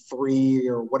 183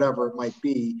 or whatever it might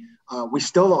be. We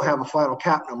still don't have a final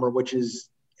cap number, which is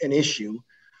an issue.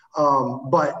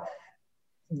 But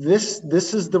this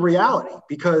is the reality,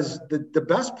 because the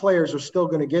best players are still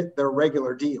going to get their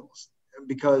regular deals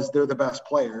because they're the best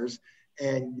players,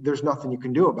 and there's nothing you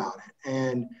can do about it.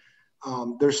 And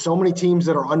there's so many teams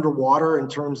that are underwater in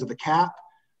terms of the cap,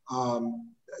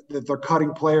 that they're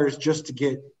cutting players just to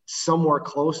get somewhere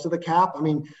close to the cap. I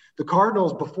mean, the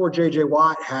Cardinals before J.J.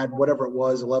 Watt had whatever it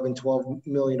was, $11-12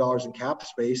 million in cap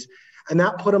space, and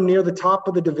that put them near the top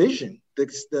of the division.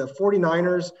 The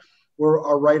 49ers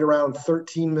are right around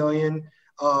 $13 million,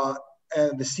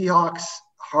 and the Seahawks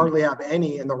hardly have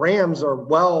any, and the Rams are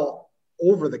well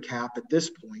over the cap at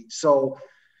this point. So,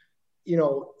 you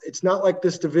know, it's not like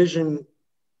this division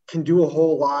can do a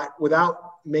whole lot without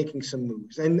making some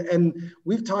moves. And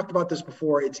we've talked about this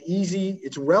before. It's easy.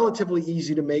 It's relatively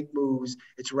easy to make moves.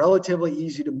 It's relatively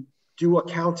easy to do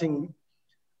accounting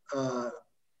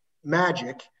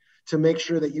magic to make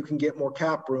sure that you can get more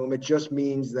cap room. It just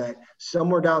means that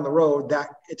somewhere down the road that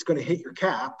it's going to hit your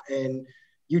cap, and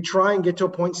you try and get to a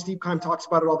point. Steve Keim talks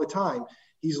about it all the time.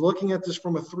 He's looking at this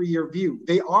from a 3-year view.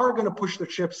 They are going to push their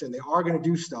chips in. They are going to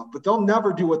do stuff, but they'll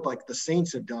never do what like the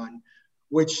Saints have done,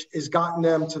 which has gotten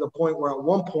them to the point where at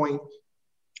one point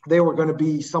they were going to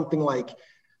be something like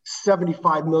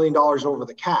 $75 million over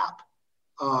the cap.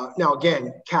 Now,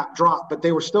 again, cap dropped, but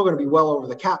they were still going to be well over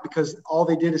the cap because all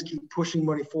they did is keep pushing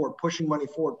money forward, pushing money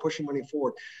forward, pushing money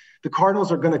forward. The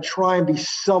Cardinals are going to try and be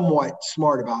somewhat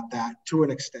smart about that to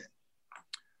an extent.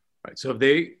 Right. So if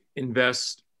they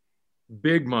invest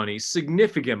big money,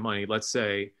 significant money, let's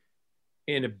say,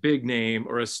 in a big name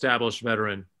or established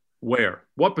veteran, where?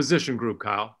 What position group,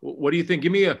 Kyle? What do you think?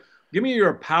 Give me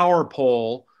your power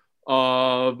poll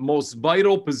of most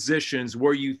vital positions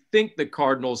where you think the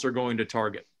Cardinals are going to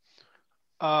target.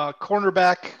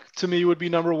 Cornerback to me would be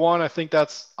number one. I think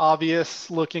that's obvious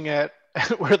looking at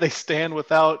where they stand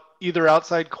without either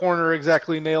outside corner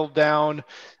exactly nailed down.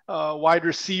 Wide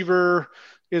receiver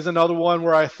is another one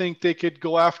where I think they could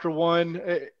go after one.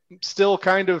 Still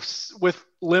kind of with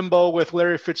limbo with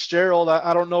Larry Fitzgerald.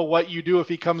 I don't know what you do if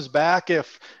he comes back,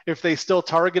 if they still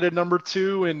targeted number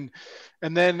 2,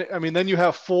 and then, I mean, then you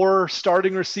have 4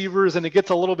 starting receivers, and it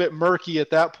gets a little bit murky at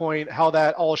that point, how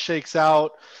that all shakes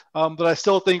out. But I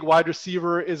still think wide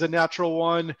receiver is a natural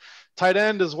one. Tight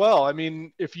end as well. I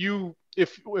mean,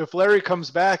 if Larry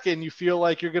comes back and you feel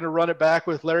like you're going to run it back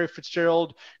with Larry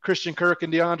Fitzgerald, Christian Kirk,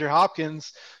 and DeAndre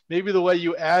Hopkins, maybe the way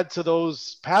you add to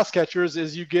those pass catchers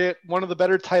is you get one of the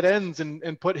better tight ends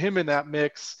and put him in that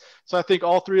mix. So I think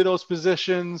all 3 of those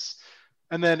positions,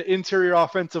 and then interior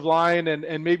offensive line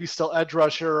and maybe still edge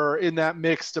rusher are in that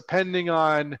mix, depending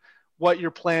on what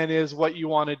your plan is, what you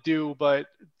want to do. But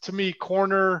to me,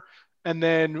 corner and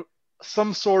then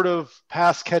some sort of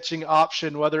pass catching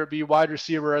option, whether it be wide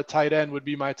receiver or a tight end, would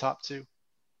be my top two.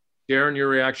 Darren, your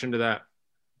reaction to that?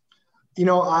 You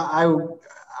know, I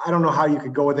don't know how you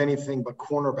could go with anything but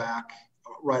cornerback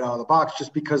right out of the box,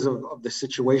 just because of the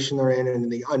situation they're in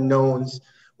and the unknowns.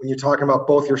 When you're talking about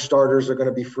both your starters are going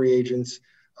to be free agents,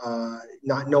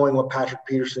 not knowing what Patrick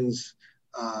Peterson's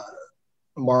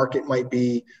market might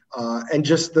be, and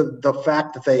just the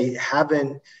fact that they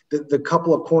haven't, the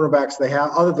couple of cornerbacks they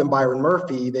have, other than Byron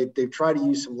Murphy, they've tried to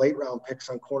use some late round picks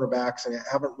on cornerbacks and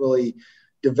haven't really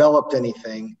developed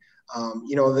anything.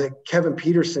 You know, Kevin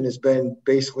Peterson has been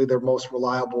basically their most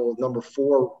reliable number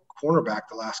 4 cornerback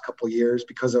the last couple of years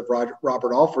because of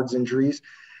Robert Alford's injuries.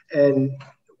 And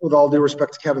with all due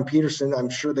respect to Kevin Peterson, I'm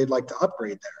sure they'd like to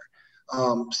upgrade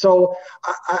there. So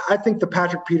I think the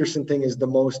Patrick Peterson thing is the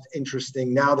most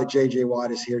interesting now that J.J.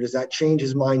 Watt is here. Does that change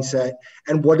his mindset?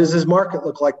 And what does his market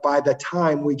look like by the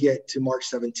time we get to March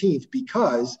 17th?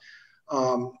 Because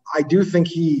I do think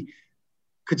he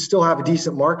could still have a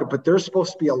decent market, but there's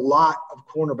supposed to be a lot of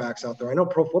cornerbacks out there. I know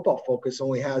Pro Football Focus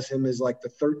only has him as like the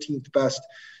 13th best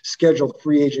scheduled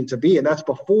free agent to be, and that's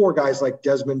before guys like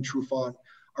Desmond Trufant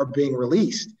are being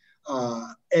released.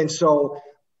 And so,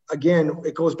 again,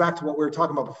 it goes back to what we were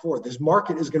talking about before. This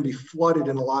market is going to be flooded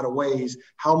in a lot of ways.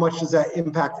 How much does that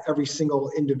impact every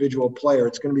single individual player?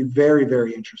 It's going to be very,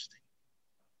 very interesting.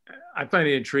 I find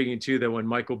it intriguing, too, that when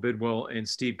Michael Bidwell and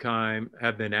Steve Keim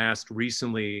have been asked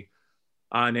recently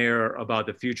on air about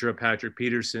the future of Patrick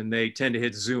Peterson, they tend to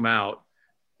hit zoom out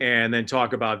and then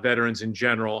talk about veterans in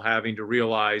general having to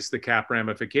realize the cap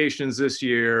ramifications this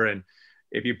year. And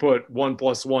if you put 1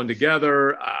 + 1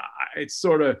 together, it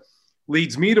sort of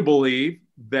leads me to believe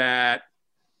that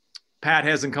Pat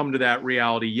hasn't come to that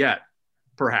reality yet,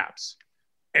 perhaps.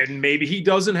 And maybe he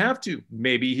doesn't have to.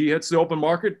 Maybe he hits the open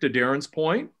market, to Darren's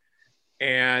point,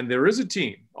 and there is a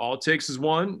team. All it takes is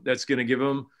one that's going to give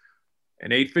him an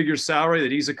 8-figure salary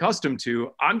that he's accustomed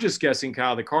to. I'm just guessing,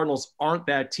 Kyle, the Cardinals aren't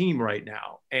that team right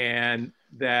now, and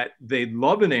that they'd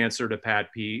love an answer to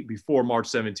Pat P before March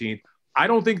 17th. I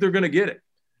don't think they're going to get it.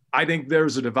 I think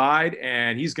there's a divide,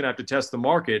 and he's going to have to test the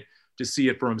market to see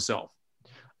it for himself.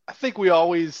 I think we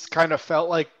always kind of felt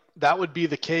like that would be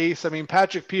the case. I mean,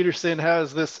 Patrick Peterson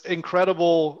has this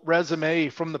incredible resume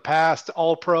from the past,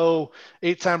 All-Pro,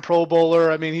 8-time Pro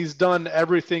Bowler. I mean, he's done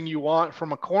everything you want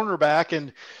from a cornerback,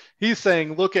 and he's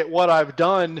saying, look at what I've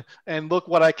done and look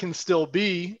what I can still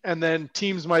be. And then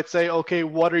teams might say, okay,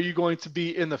 what are you going to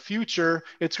be in the future?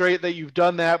 It's great that you've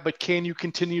done that, but can you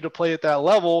continue to play at that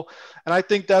level? And I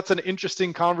think that's an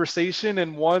interesting conversation,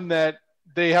 and one that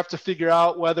they have to figure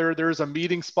out whether there's a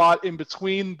meeting spot in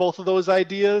between both of those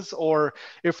ideas, or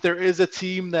if there is a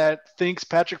team that thinks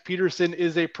Patrick Peterson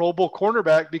is a Pro Bowl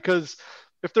cornerback. Because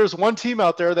if there's one team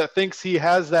out there that thinks he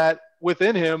has that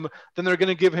within him, then they're going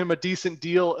to give him a decent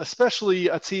deal, especially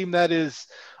a team that is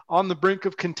on the brink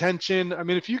of contention. I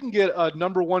mean, if you can get a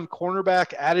number 1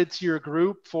 cornerback added to your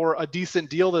group for a decent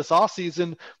deal this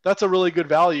offseason, that's a really good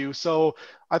value. So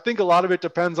I think a lot of it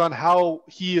depends on how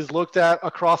he is looked at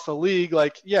across the league.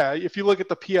 Like, yeah, if you look at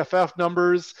the PFF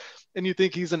numbers and you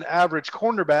think he's an average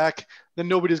cornerback, then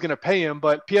nobody's going to pay him.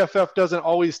 But PFF doesn't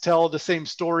always tell the same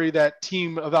story that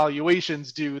team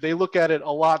evaluations do. They look at it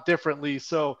a lot differently.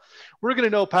 So we're going to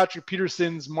know Patrick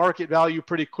Peterson's market value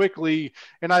pretty quickly.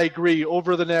 And I agree,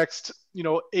 over the next,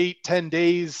 8-10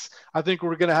 days, I think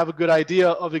we're going to have a good idea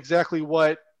of exactly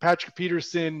what Patrick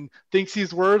Peterson thinks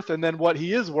he's worth, and then what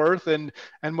he is worth, and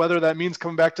whether that means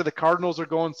coming back to the Cardinals or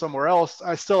going somewhere else.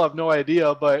 I still have no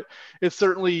idea, but it's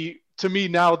certainly, to me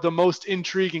now, the most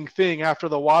intriguing thing after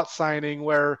the Watt signing,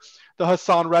 where the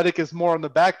Hassan Reddick is more on the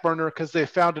back burner because they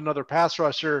found another pass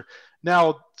rusher.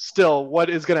 Now, still,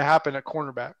 what is going to happen at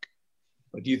cornerback?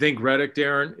 Do you think Reddick,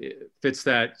 Darren, fits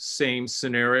that same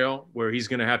scenario where he's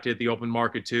going to have to hit the open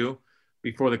market too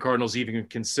before the Cardinals even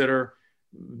consider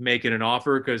making an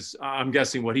offer? Because I'm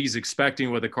guessing what he's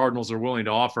expecting, what the Cardinals are willing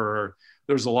to offer,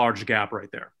 there's a large gap right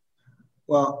there.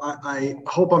 Well, I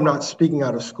hope I'm not speaking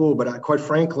out of school, but quite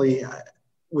frankly,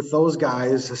 with those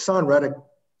guys, Hassan Reddick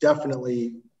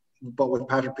definitely, but with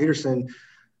Patrick Peterson,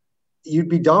 you'd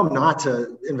be dumb not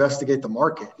to investigate the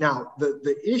market. Now,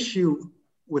 the issue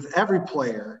with every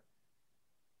player,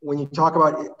 when you talk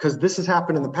about, because this has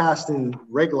happened in the past in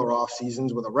regular off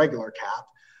seasons with a regular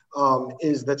cap,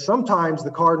 is that sometimes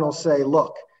the Cardinals say,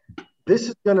 look, this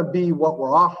is going to be what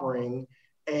we're offering,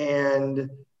 and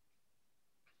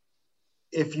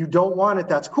if you don't want it,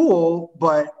 that's cool.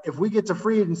 But if we get to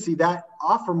free agency, that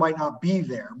offer might not be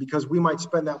there because we might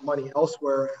spend that money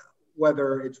elsewhere,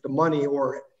 whether it's the money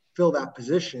or fill that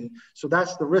position. So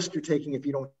that's the risk you're taking if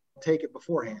you don't take it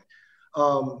beforehand.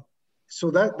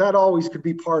 So that always could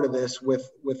be part of this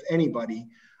with anybody.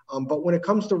 But when it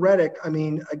comes to Redick, I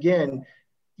mean, again,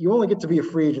 you only get to be a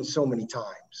free agent so many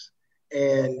times.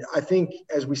 And I think,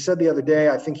 as we said the other day,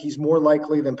 I think he's more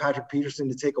likely than Patrick Peterson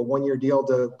to take a one-year deal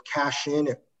to cash in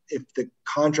if the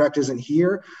contract isn't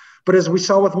here. But as we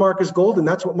saw with Marcus Golden,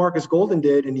 that's what Marcus Golden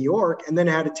did in New York, and then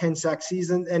had a 10-sack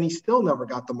season, and he still never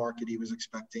got the market he was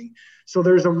expecting. So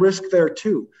there's a risk there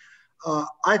too.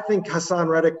 I think Haason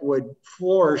Reddick would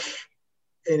flourish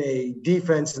in a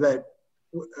defense that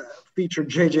featured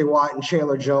J.J. Watt and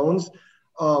Chandler Jones.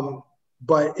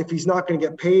 But if he's not going to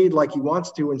get paid like he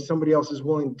wants to and somebody else is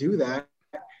willing to do that,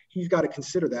 he's got to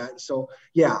consider that. So,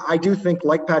 yeah, I do think,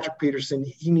 like Patrick Peterson,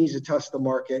 he needs to test the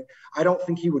market. I don't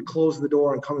think he would close the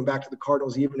door on coming back to the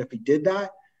Cardinals even if he did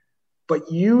that.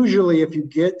 But usually if you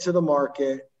get to the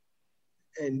market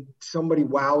and somebody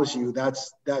wows you,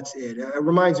 that's it. It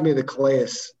reminds me of the Calais,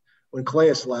 when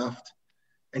Calais left.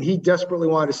 And he desperately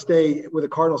wanted to stay with the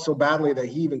Cardinals so badly that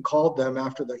he even called them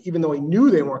even though he knew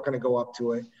they weren't going to go up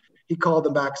to it. He called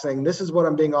them back saying, "This is what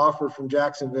I'm being offered from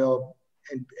Jacksonville."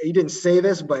 And he didn't say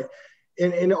this, but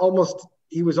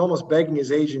he was almost begging his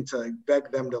agent to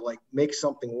beg them to like make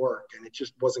something work, and it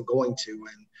just wasn't going to.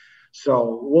 And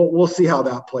so we'll see how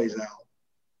that plays out.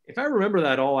 If I remember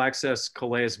that All Access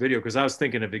Calais video, because I was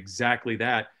thinking of exactly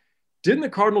that, didn't the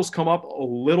Cardinals come up a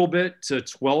little bit to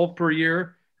 12 per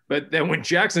year? But then when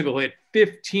Jacksonville hit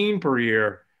 15 per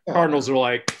year, Cardinals are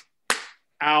like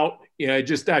out. It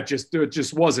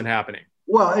just wasn't happening.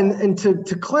 Well, and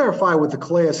to clarify with the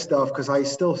Calais stuff, because I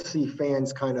still see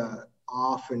fans kind of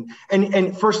off.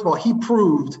 And first of all, he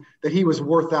proved that he was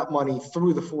worth that money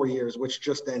through the 4 years, which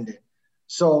just ended.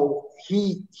 So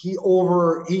he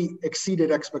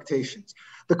exceeded expectations.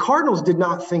 The Cardinals did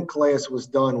not think Calais was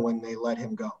done when they let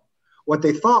him go. What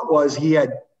they thought was he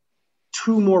had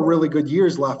 2 more really good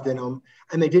years left in him,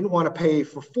 and they didn't want to pay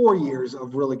for 4 years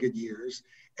of really good years.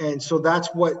 And so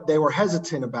that's what they were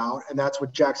hesitant about, and that's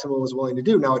what Jacksonville was willing to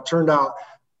do. Now, it turned out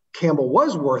Campbell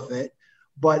was worth it,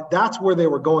 but that's where they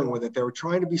were going with it. They were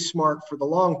trying to be smart for the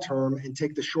long term and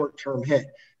take the short-term hit.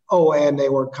 Oh, and they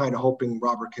were kind of hoping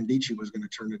Robert Condici was going to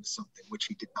turn into something, which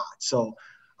he did not. So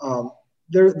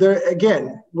there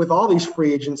again, with all these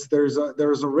free agents, there's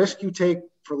a risk you take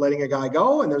for letting a guy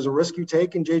go, and there's a risk you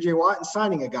take in J.J. Watt and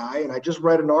signing a guy. And I just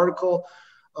read an article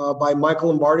by Michael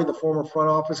Lombardi, the former front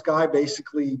office guy,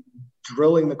 basically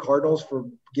drilling the Cardinals for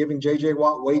giving J.J.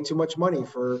 Watt way too much money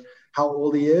for how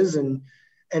old he is. And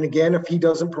again, if he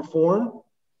doesn't perform,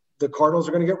 the Cardinals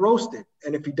are going to get roasted.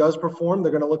 And if he does perform,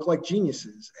 they're going to look like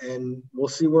geniuses. And we'll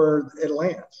see where it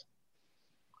lands.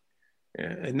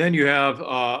 And then you have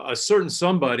a certain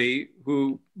somebody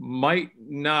who might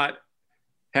not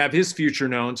have his future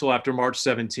known until after March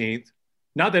 17th.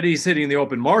 Not that he's hitting the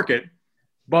open market,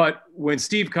 but when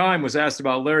Steve Keim was asked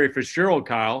about Larry Fitzgerald,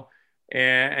 Kyle,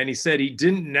 and he said he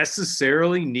didn't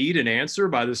necessarily need an answer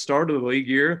by the start of the league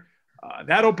year,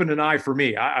 that opened an eye for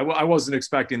me. I wasn't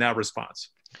expecting that response.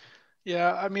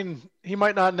 Yeah, I mean, he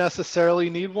might not necessarily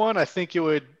need one. I think it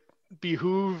would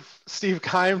behoove Steve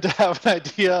Keim to have an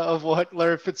idea of what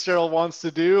Larry Fitzgerald wants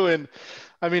to do. And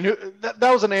I mean, that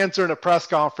was an answer in a press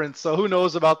conference. So who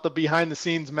knows about the behind the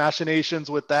scenes machinations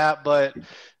with that, but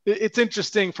it's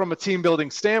interesting from a team building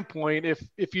standpoint.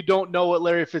 If you don't know what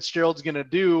Larry Fitzgerald's going to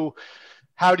do,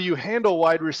 how do you handle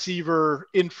wide receiver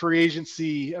in free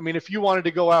agency? I mean, if you wanted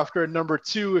to go after a number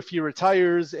 2, if he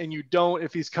retires, and you don't,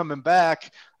 if he's coming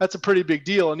back, that's a pretty big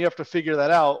deal. And you have to figure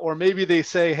that out. Or maybe they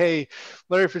say, hey,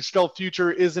 Larry Fitzgerald's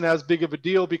future isn't as big of a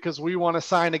deal because we want to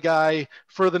sign a guy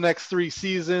for the next 3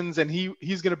 seasons. And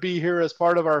he's going to be here as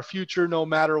part of our future, no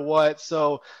matter what.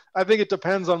 So I think it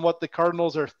depends on what the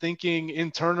Cardinals are thinking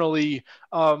internally.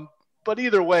 But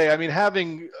either way, I mean,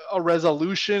 having a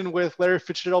resolution with Larry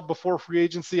Fitzgerald before free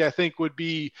agency, I think would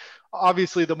be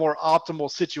obviously the more optimal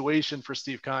situation for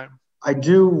Steve Keim. I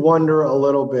do wonder a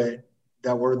little bit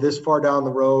that we're this far down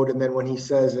the road, and then when he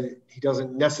says he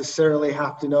doesn't necessarily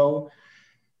have to know,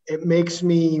 it makes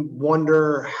me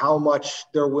wonder how much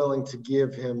they're willing to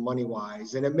give him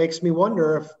money-wise. And it makes me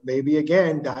wonder if maybe,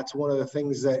 again, that's one of the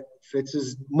things that Fitz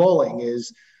is mulling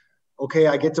is, okay,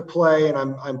 I get to play, and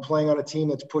I'm playing on a team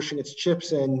that's pushing its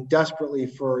chips in desperately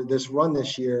for this run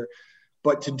this year.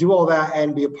 But to do all that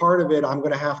and be a part of it, I'm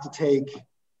going to have to take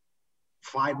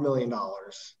 $5 million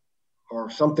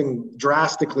or something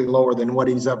drastically lower than what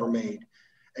he's ever made.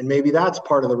 And maybe that's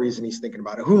part of the reason he's thinking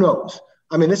about it. Who knows?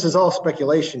 I mean, this is all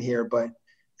speculation here, but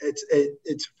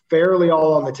it's fairly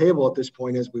all on the table at this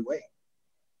point as we wait.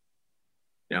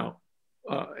 Now,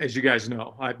 as you guys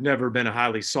know, I've never been a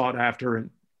highly sought after and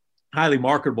highly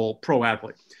marketable pro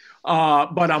athlete.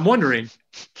 But I'm wondering,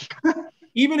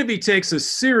 even if he takes a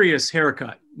serious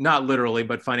haircut, not literally,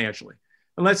 but financially,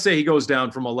 and let's say he goes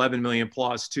down from 11 million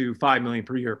plus to 5 million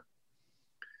per year,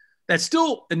 that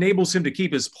still enables him to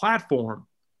keep his platform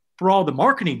for all the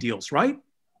marketing deals, right?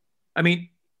 I mean,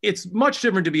 it's much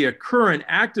different to be a current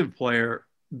active player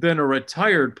than a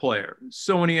retired player.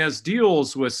 So when he has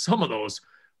deals with some of those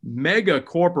mega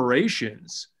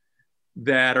corporations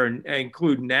that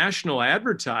include national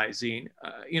advertising,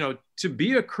 to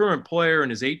be a current player in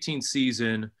his 18th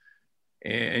season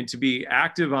and to be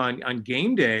active on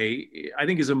game day, I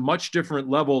think is a much different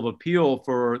level of appeal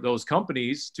for those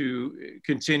companies to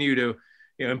continue to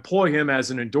employ him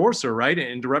as an endorser, right?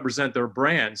 And to represent their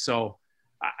brand. So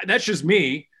that's just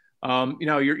me.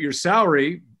 Your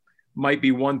salary might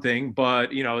be one thing,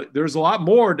 but there's a lot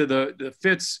more to the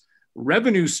Fitz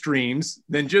revenue streams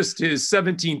than just his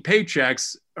 17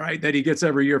 paychecks, right, that he gets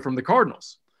every year from the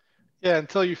Cardinals. Yeah,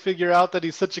 until you figure out that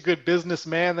he's such a good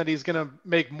businessman that he's going to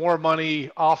make more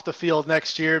money off the field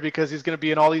next year because he's going to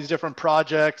be in all these different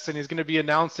projects and he's going to be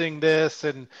announcing this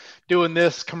and doing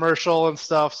this commercial and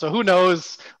stuff. So who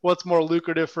knows what's more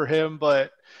lucrative for him.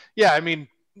 But yeah, I mean,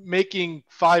 making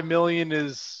 $5 million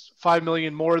is $5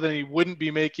 million more than he wouldn't be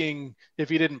making if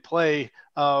he didn't play.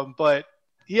 But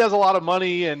he has a lot of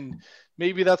money, and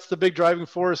maybe that's the big driving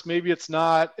force. Maybe it's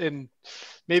not. And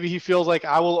maybe he feels like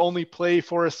I will only play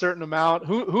for a certain amount.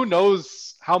 Who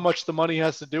knows how much the money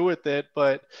has to do with it?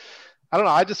 But I don't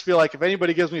know. I just feel like if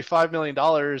anybody gives me $5 million,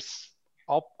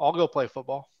 I'll go play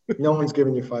football. No one's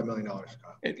giving you $5 million,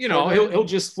 Scott. And, he'll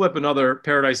just flip another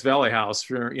Paradise Valley house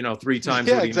for 3 times.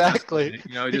 Yeah, exactly. He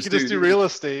could just do real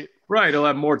estate. Right. He'll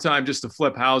have more time just to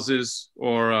flip houses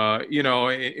or,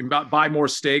 and buy more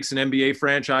stakes in NBA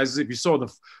franchises. If you saw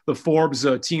the Forbes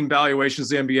team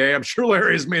valuations of the NBA, I'm sure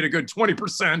Larry has made a good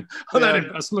 20% of that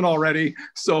investment already.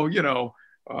 So,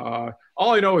 all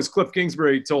I know is Cliff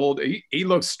Kingsbury he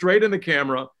looked straight in the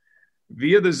camera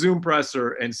via the Zoom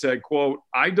presser and said, quote,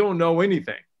 "I don't know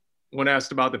anything," when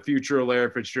asked about the future of Larry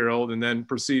Fitzgerald, and then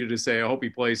proceeded to say, "I hope he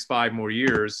plays 5 more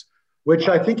years." Which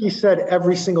I think he said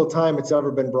every single time it's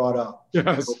ever been brought up.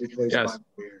 Yes.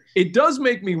 It does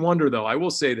make me wonder, though. I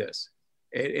will say this,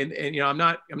 and I'm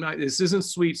not. This isn't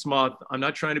sweet smut. I'm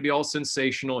not trying to be all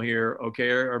sensational here, okay,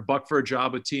 or buck for a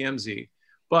job with TMZ.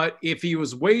 But if he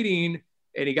was waiting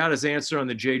and he got his answer on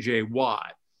the JJ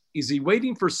Watt, is he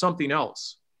waiting for something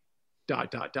else? ...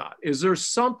 Is there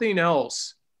something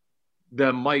else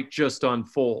that might just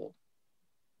unfold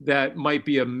that might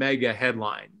be a mega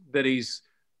headline that he's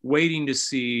waiting to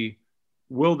see?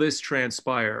 Will this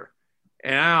transpire?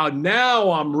 And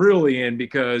now I'm really in,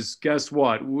 because guess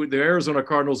what? The Arizona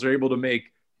Cardinals are able to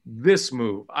make this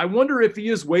move. I wonder if he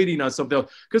is waiting on something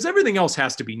else, because everything else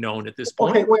has to be known at this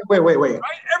point. Okay, wait. Right?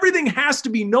 Everything has to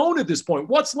be known at this point.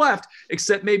 What's left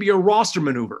except maybe a roster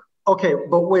maneuver? Okay,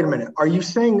 but wait a minute. Are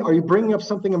you bringing up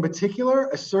something in particular,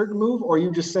 a certain move, or are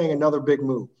you just saying another big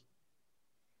move?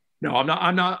 No,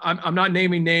 I'm not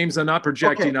naming names. I'm not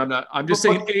projecting. Okay. I'm just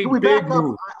saying a big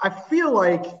move. I feel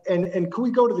like, and can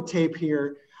we go to the tape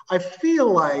here? I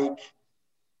feel like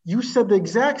you said the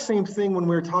exact same thing when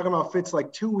we were talking about Fitz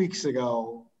like 2 weeks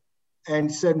ago,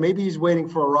 and said maybe he's waiting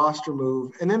for a roster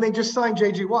move, and then they just signed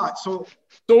JJ Watt. So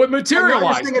it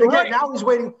materialized. Now, you're again, now he's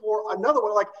waiting for another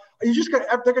one. Like, are you just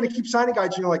they're gonna keep signing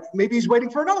guys? Like maybe he's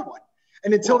waiting for another one,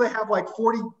 and until they have like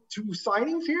 42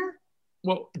 signings here.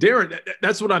 Well, Darren,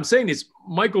 that's what I'm saying is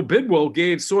Michael Bidwell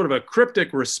gave sort of a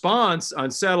cryptic response on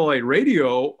satellite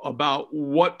radio about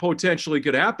what potentially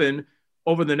could happen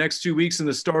over the next 2 weeks in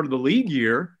the start of the league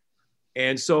year.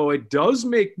 And so it does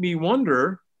make me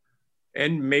wonder,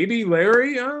 and maybe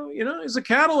Larry, is a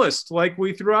catalyst like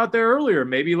we threw out there earlier.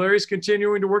 Maybe Larry's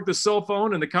continuing to work the cell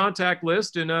phone and the contact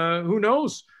list, and who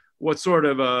knows what sort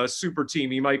of a super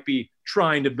team he might be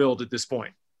trying to build at this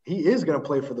point. He is going to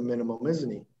play for the minimum,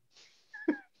 isn't he?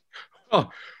 Oh,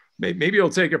 maybe he'll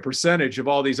take a percentage of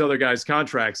all these other guys'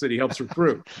 contracts that he helps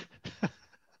recruit.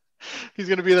 He's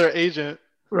going to be their agent.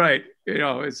 Right.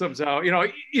 Somehow,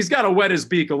 he's got to wet his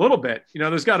beak a little bit.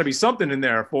 There's got to be something in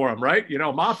there for him, right?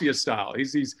 Mafia style.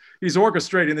 He's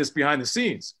orchestrating this behind the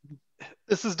scenes.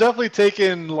 This has definitely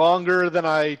taken longer than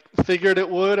I figured it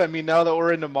would. I mean, now that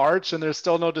we're into March and there's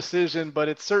still no decision, but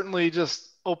it's certainly just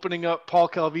opening up Paul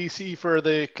Calvisi for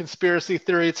the conspiracy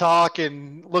theory talk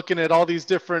and looking at all these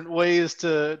different ways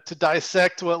to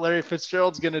dissect what Larry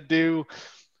Fitzgerald's going to do.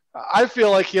 I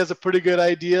feel like he has a pretty good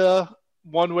idea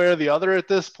one way or the other at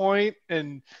this point.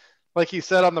 And like he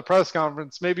said on the press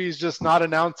conference, maybe he's just not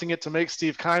announcing it to make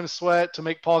Steve Keim sweat, to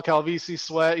make Paul Calvisi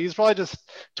sweat. He's probably just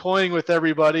toying with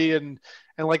everybody. And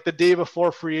like the day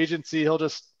before free agency, he'll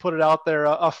just put it out there,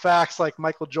 a fax like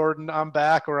Michael Jordan, I'm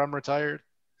back or I'm retired.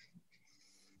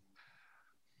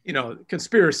 You know,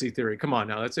 conspiracy theory. Come on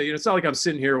now. It's not like I'm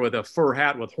sitting here with a fur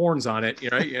hat with horns on it,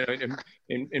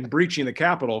 and breaching the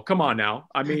Capitol. Come on now.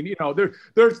 I mean,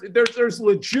 there's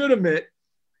legitimate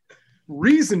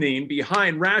reasoning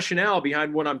rationale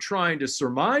behind what I'm trying to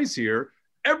surmise here.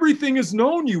 Everything is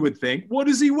known, you would think. What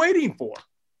is he waiting for?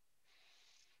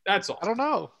 That's all. I don't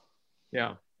know.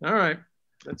 Yeah. All right.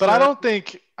 But I don't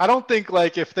think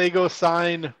like if they go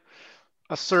sign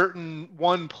a certain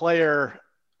one player,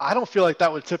 I don't feel like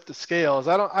that would tip the scales.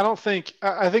 I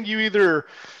think you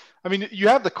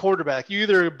have the quarterback. You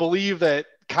either believe that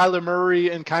Kyler Murray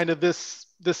and kind of this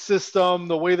system,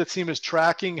 the way the team is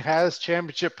tracking, has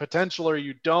championship potential, or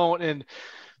you don't. And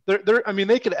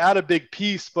they could add a big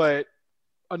piece, but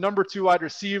a number 2 wide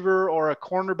receiver or a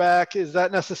cornerback, is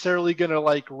that necessarily going to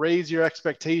like raise your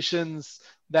expectations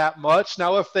that much?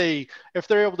 Now, if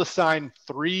they're able to sign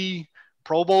 3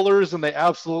 Pro Bowlers and they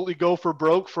absolutely go for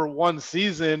broke for one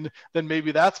season, then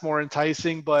maybe that's more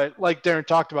enticing. But like Darren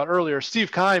talked about earlier,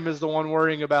 Steve Keim is the one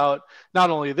worrying about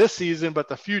not only this season, but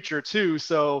the future too.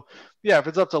 So yeah, if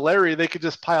it's up to Larry, they could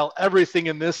just pile everything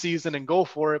in this season and go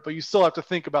for it, but you still have to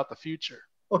think about the future.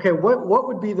 Okay. What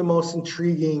would be the most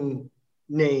intriguing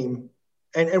name?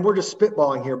 And we're just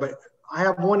spitballing here, but I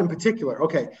have one in particular.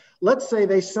 Okay. Let's say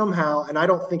they somehow, and I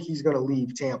don't think he's going to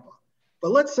leave Tampa, but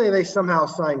let's say they somehow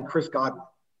sign Chris Godwin.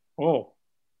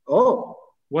 Oh.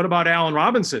 What about Allen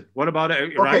Robinson? What about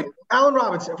it? Right? Okay, Allen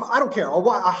Robinson. I don't care.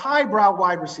 A highbrow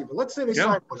wide receiver. Let's say they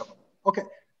sign one of them. Okay.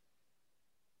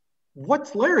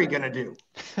 What's Larry going to do?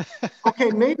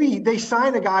 Okay, maybe they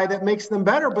sign a guy that makes them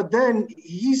better, but then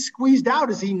he's squeezed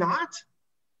out. Is he not?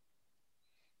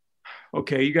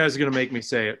 Okay, you guys are going to make me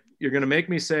say it. You're going to make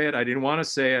me say it. I didn't want to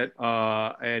say it.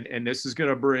 And this is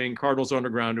going to bring Cardinals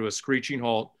Underground to a screeching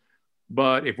halt.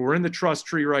 But if we're in the trust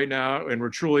tree right now and we're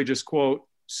truly just, quote,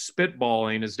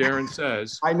 spitballing, as Darren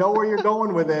says. I know where you're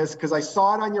going with this because I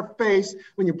saw it on your face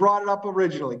when you brought it up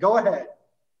originally. Go ahead.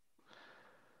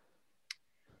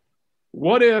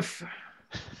 What if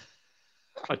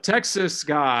a Texas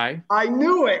guy I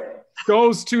knew it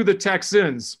goes to the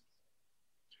Texans?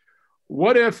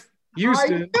 What if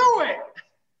Houston? I knew it.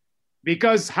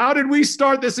 Because how did we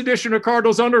start this edition of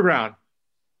Cardinals Underground?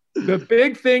 The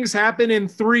big things happen in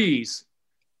threes.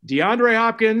 DeAndre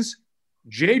Hopkins,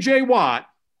 J.J. Watt,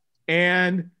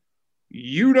 and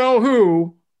you know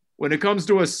who when it comes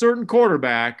to a certain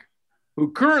quarterback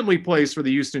who currently plays for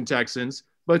the Houston Texans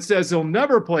but says he'll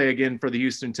never play again for the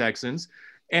Houston Texans.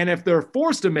 And if they're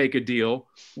forced to make a deal,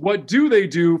 what do they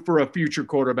do for a future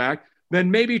quarterback?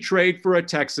 Then maybe trade for a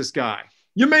Texas guy.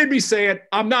 You made me say it.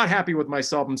 I'm not happy with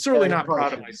myself. I'm certainly not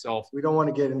proud of myself. We don't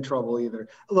want to get in trouble either.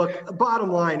 Look,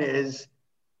 bottom line is,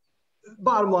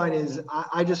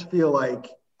 I just feel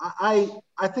like I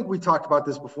think we talked about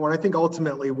this before, and I think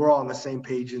ultimately we're all on the same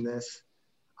page in this.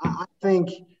 I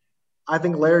think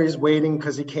Larry's waiting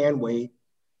because he can wait.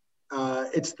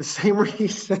 It's the same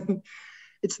reason.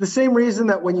 It's the same reason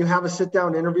that when you have a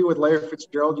sit-down interview with Larry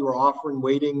Fitzgerald, you were offering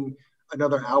waiting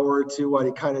another hour or two while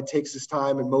he kind of takes his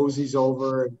time and moseys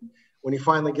over. And when he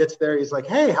finally gets there, he's like,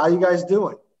 "Hey, how you guys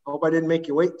doing? Hope I didn't make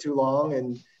you wait too long."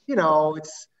 And,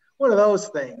 it's one of those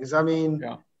things. I mean,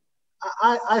 yeah.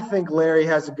 I think Larry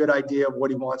has a good idea of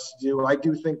what he wants to do. I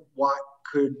do think Watt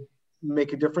could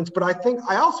make a difference. But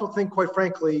I also think, quite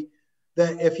frankly,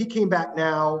 that if he came back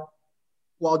now,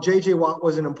 while J.J. Watt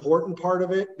was an important part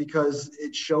of it because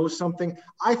it shows something,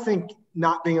 I think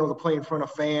not being able to play in front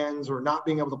of fans or not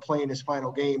being able to play in his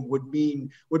final game would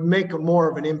make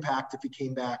more of an impact if he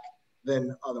came back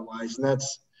than otherwise. And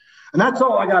that's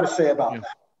all I got to say about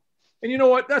that. And you know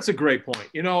what? That's a great point.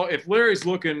 If Larry's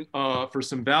looking for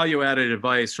some value-added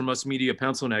advice from us media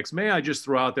pencil necks, may I just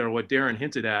throw out there what Darren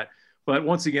hinted at? But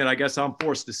once again, I guess I'm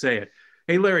forced to say it.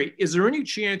 Hey, Larry, is there any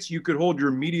chance you could hold your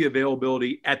media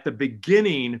availability at the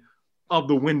beginning of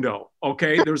the window?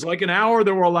 Okay, there's like an hour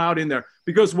that we're allowed in there.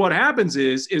 Because what happens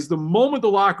is the moment the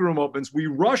locker room opens, we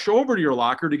rush over to your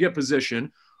locker to get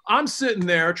position. I'm sitting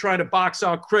there trying to box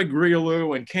out Craig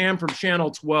Grialou and Cam from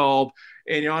Channel 12.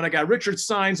 And, and I got Richard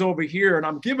Sines over here, and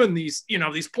I'm giving these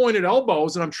pointed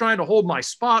elbows, and I'm trying to hold my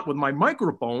spot with my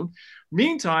microphone.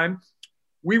 Meantime,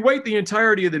 we wait the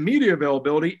entirety of the media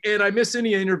availability, and I miss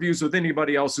any interviews with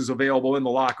anybody else who's available in the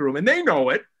locker room, and they know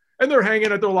it, and they're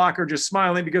hanging at their locker just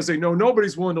smiling because they know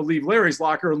nobody's willing to leave Larry's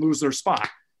locker and lose their spot.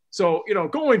 So,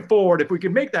 going forward, if we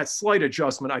can make that slight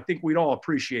adjustment, I think we'd all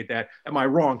appreciate that. Am I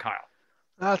wrong, Kyle?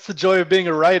 That's the joy of being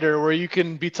a writer, where you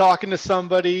can be talking to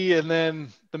somebody, and then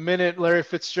the minute Larry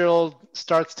Fitzgerald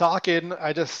starts talking,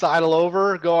 I just sidle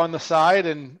over, go on the side,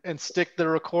 and stick the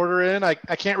recorder in. I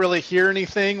can't really hear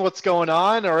anything, what's going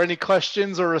on, or any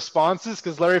questions or responses,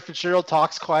 because Larry Fitzgerald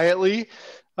talks quietly.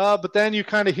 But then you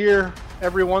kind of hear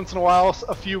every once in a while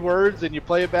a few words, and you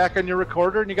play it back on your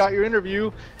recorder, and you got your interview.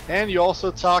 And you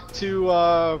also talk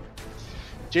to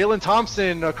Jalen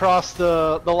Thompson across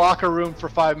the locker room for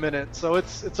 5 minutes. So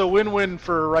it's a win-win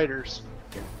for writers.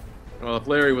 Well, if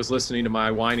Larry was listening to my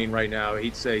whining right now,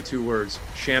 he'd say 2 words: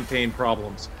 champagne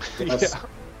problems. Yes.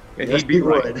 And Yes, he'd be he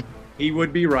right. would. He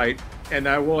would be right. And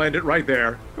I will end it right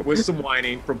there with some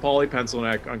whining from Paulie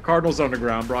Pencilneck on Cardinals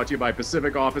Underground, brought to you by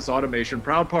Pacific Office Automation,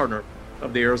 proud partner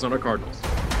of the Arizona Cardinals.